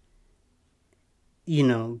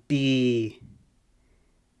 be,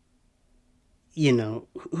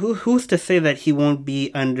 who's to say that he won't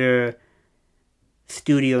be under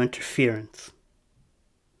studio interference?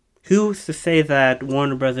 Who's to say that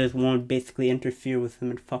Warner Brothers won't basically interfere with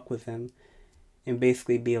him and fuck with him and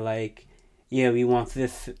basically be like, yeah, we want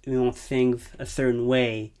things a certain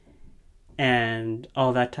way and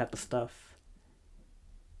all that type of stuff.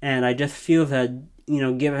 And I just feel that,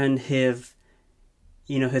 given his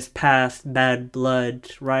past bad blood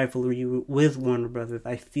rivalry with Warner Brothers,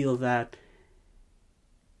 I feel that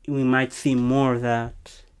we might see more of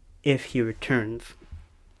that if he returns.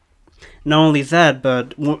 Not only that,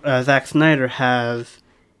 but Zack Snyder has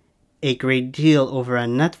a great deal over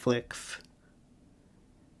on Netflix.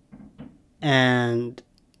 And,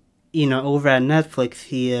 over at Netflix,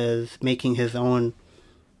 he is making his own,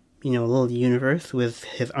 little universe with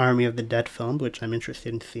his Army of the Dead film, which I'm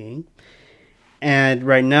interested in seeing. And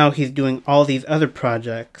right now, he's doing all these other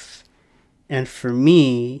projects. And for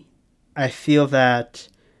me, I feel that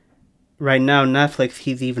right now, Netflix,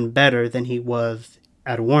 he's even better than he was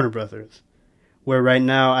at Warner Brothers. Where right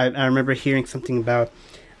now, I remember hearing something about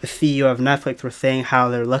the CEO of Netflix were saying how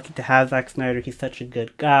they're lucky to have Zack Snyder, he's such a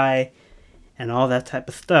good guy, and all that type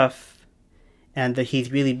of stuff, and that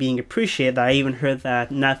he's really being appreciated. I even heard that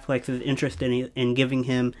Netflix is interested in giving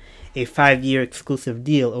him a 5-year exclusive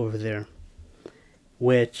deal over there.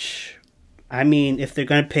 Which, I mean, if they're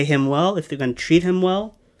going to pay him well, if they're going to treat him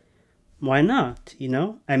well, why not,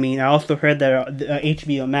 I mean, I also heard that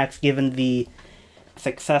HBO Max, given the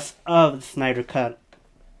success of the Snyder Cut,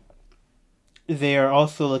 they are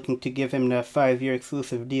also looking to give him a 5-year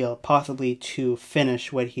exclusive deal, possibly to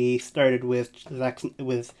finish what he started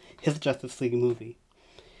with his Justice League movie.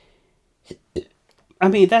 I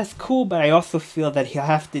mean, that's cool, but I also feel that he'll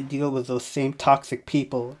have to deal with those same toxic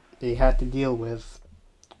people that he had to deal with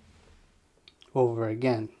over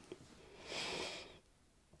again.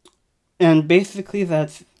 And basically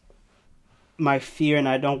that's my fear, and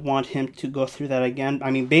I don't want him to go through that again.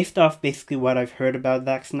 I mean, based off basically what I've heard about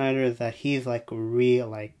Zack Snyder, is that he's like a real,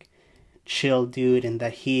 like, chill dude, and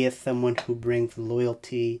that he is someone who brings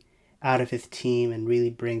loyalty out of his team and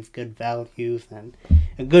really brings good values and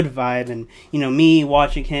a good vibe. And, me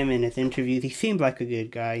watching him in his interviews, he seems like a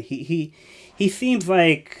good guy. He seems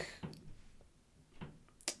like,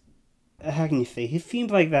 how can you say? He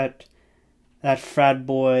seems like that frat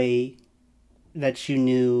boy that you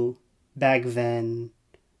knew back then,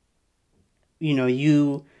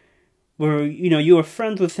 you you were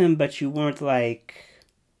friends with him, but you weren't like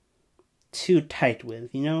too tight with,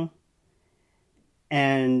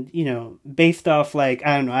 and based off, like,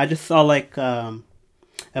 I don't know, I just saw like a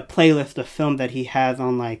playlist of film that he has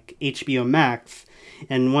on like HBO Max,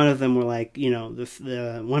 and one of them were like,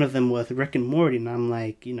 one of them was Rick and Morty, and I'm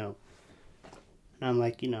like, he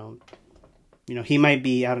might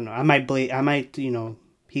be, I don't know, I might,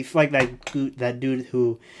 he's like that dude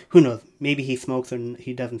who knows, maybe he smokes or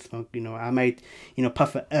he doesn't smoke, I might,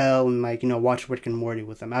 puff a L and like, watch Rick and Morty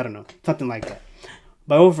with him, I don't know, something like that.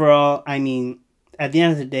 But overall, I mean, at the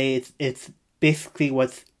end of the day, it's basically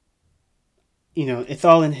what's, it's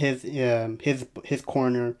all in his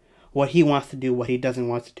corner, what he wants to do, what he doesn't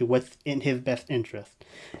want to do, what's in his best interest.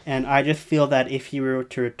 And I just feel that if he were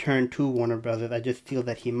to return to Warner Brothers, I just feel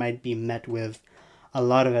that he might be met with a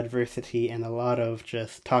lot of adversity and a lot of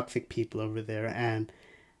just toxic people over there. And,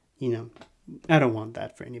 I don't want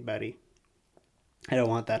that for anybody. I don't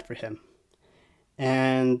want that for him.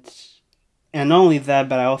 And not only that,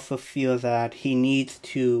 but I also feel that he needs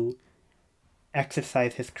to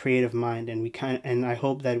exercise his creative mind, and I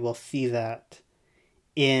hope that we'll see that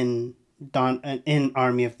in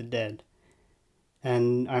Army of the Dead,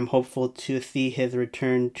 and I'm hopeful to see his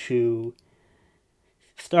return to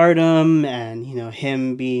stardom, and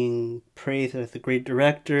him being praised as a great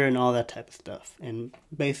director and all that type of stuff. And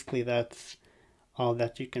basically, that's all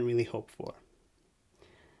that you can really hope for.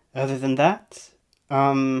 Other than that,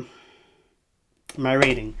 my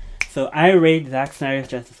rating. So I rate Zack Snyder's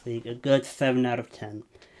Justice League a good 7 out of 10.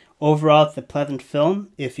 Overall, it's a pleasant film.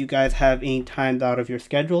 If you guys have any time out of your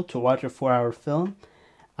schedule to watch a 4-hour film,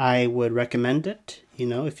 I would recommend it.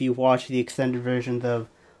 If you watch the extended versions of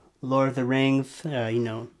Lord of the Rings,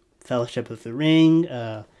 Fellowship of the Ring,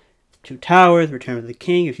 Two Towers, Return of the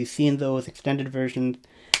King, if you've seen those extended versions,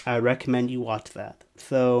 I recommend you watch that.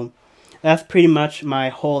 So that's pretty much my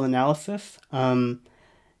whole analysis.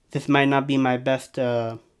 This might not be my best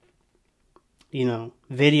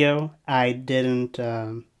video. I didn't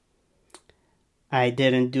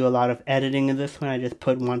do a lot of editing in this one. I just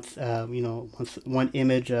put one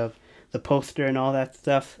image of the poster and all that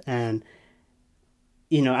stuff. And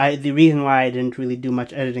the reason why I didn't really do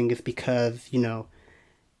much editing is because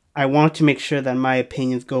I want to make sure that my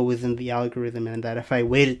opinions go within the algorithm, and that if I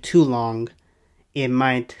waited too long, it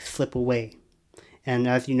might slip away. And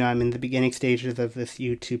as you know, I'm in the beginning stages of this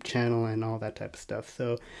YouTube channel and all that type of stuff.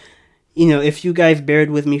 So if you guys bared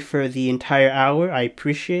with me for the entire hour, I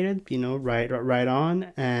appreciate it. Right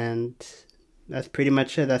on. And that's pretty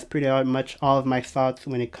much it. That's pretty much all of my thoughts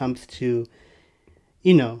when it comes to,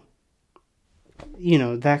 Zack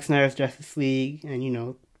Snyder's Justice League.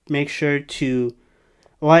 And, make sure to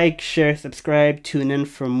like, share, subscribe, tune in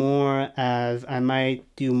for more, as I might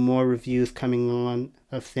do more reviews coming on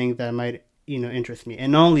of things that might, interest me.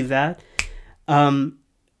 And not only that, also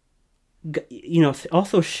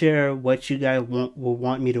share what you guys will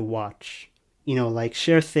want me to watch. Like,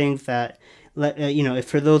 share things that, if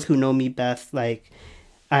for those who know me best, like,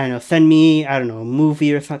 I don't know, send me, I don't know, a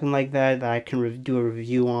movie or something like that I can do a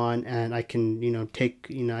review on, and I can,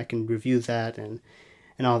 I can review that and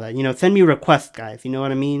all that. Send me requests, guys. You know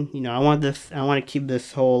what I mean? I want to keep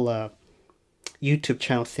this whole YouTube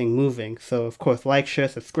channel thing moving. So, of course, like, share,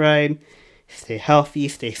 subscribe, stay healthy,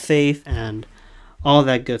 stay safe, and all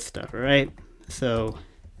that good stuff, alright? So,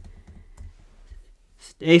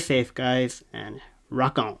 stay safe, guys, and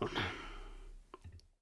rock on.